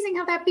amazing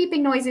how that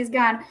beeping noise is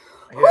gone.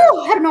 Yeah.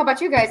 Whew, I don't know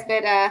about you guys,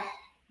 but I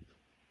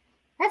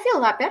feel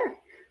a lot better.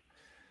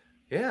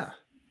 Yeah.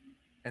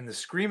 And the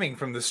screaming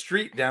from the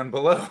street down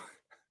below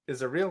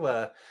is a real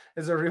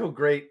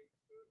great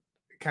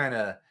kind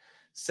of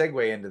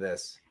segue into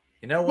this.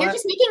 You know They're what?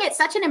 just making it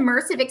such an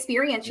immersive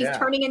experience. She's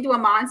turning into a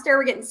monster.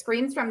 We're getting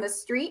screams from the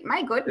street.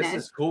 My goodness.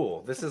 This is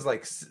cool. This is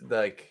like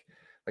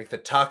the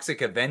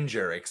Toxic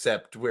Avenger,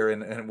 except we're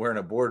in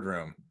a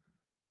boardroom.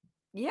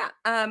 Yeah.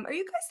 Are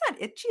you guys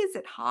not itchy? Is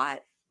it hot?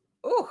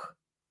 Oh,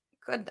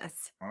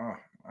 goodness. Oh,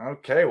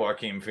 okay,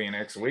 Joaquin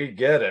Phoenix. We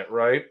get it,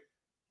 right?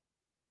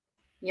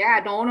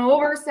 Yeah, don't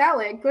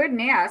oversell it.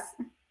 Goodness.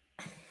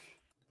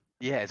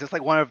 Yeah, is this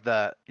like one of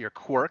your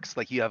quirks?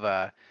 Like you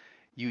have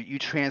you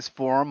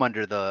transform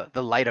under the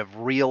light of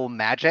real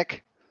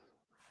magic?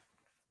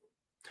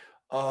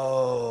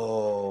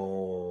 Oh,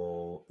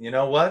 you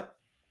know what?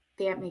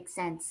 That makes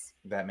sense.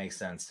 That makes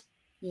sense.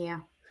 Yeah.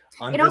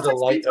 Under the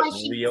light of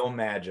real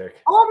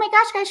magic. Oh my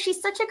gosh, guys,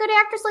 she's such a good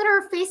actress.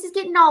 Later, her face is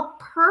getting all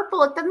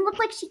purple. It doesn't look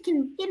like she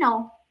can,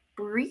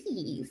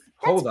 breathe.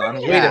 Hold on,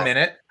 wait a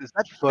minute. Is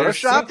that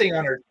Photoshop?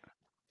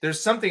 There's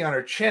something on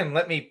her chin.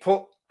 Let me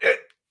pull it.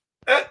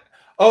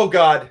 Oh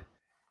God,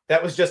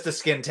 that was just a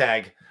skin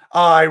tag.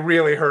 I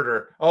really hurt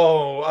her.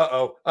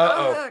 Oh,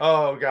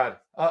 oh God.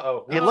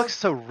 It looks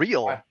so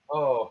real.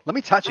 Let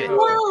me touch it.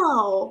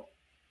 Wow.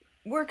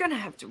 We're going to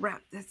have to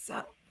wrap this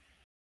up.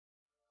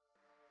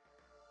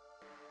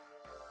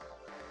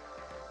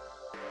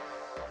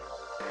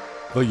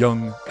 The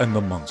Young and the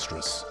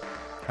Monstrous.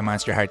 A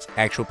Monster Hearts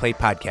actual play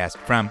podcast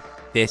from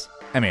This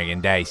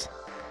American Dice.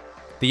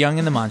 The Young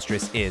and the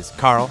Monstrous is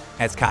Carl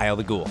as Kyle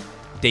the Ghoul,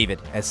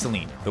 David as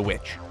Celine the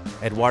Witch,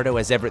 Eduardo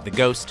as Everett the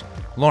Ghost,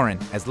 Lauren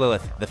as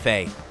Lilith the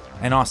Fae,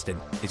 and Austin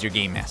is your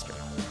Game Master.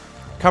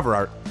 Cover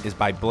art is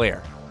by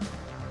Blair.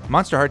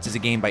 Monster Hearts is a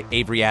game by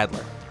Avery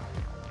Adler.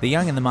 The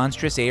Young and the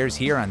Monstrous airs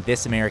here on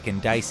This American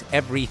Dice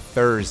every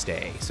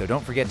Thursday, so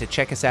don't forget to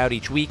check us out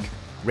each week.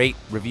 Rate,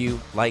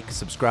 review, like,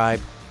 subscribe.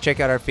 Check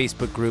out our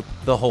Facebook group,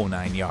 The Whole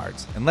 9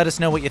 Yards, and let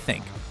us know what you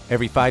think.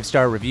 Every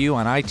 5-star review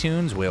on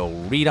iTunes we'll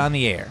read on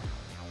the air.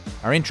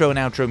 Our intro and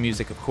outro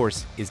music, of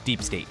course, is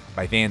Deep State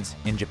by Vans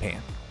in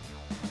Japan.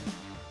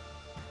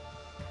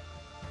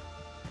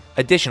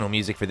 Additional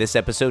music for this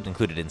episode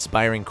included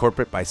Inspiring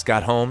Corporate by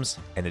Scott Holmes,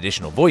 and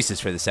additional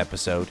voices for this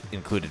episode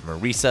included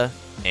Marisa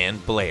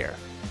and Blair.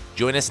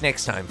 Join us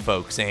next time,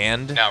 folks,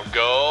 and... Now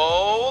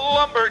go,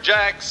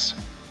 Lumberjacks!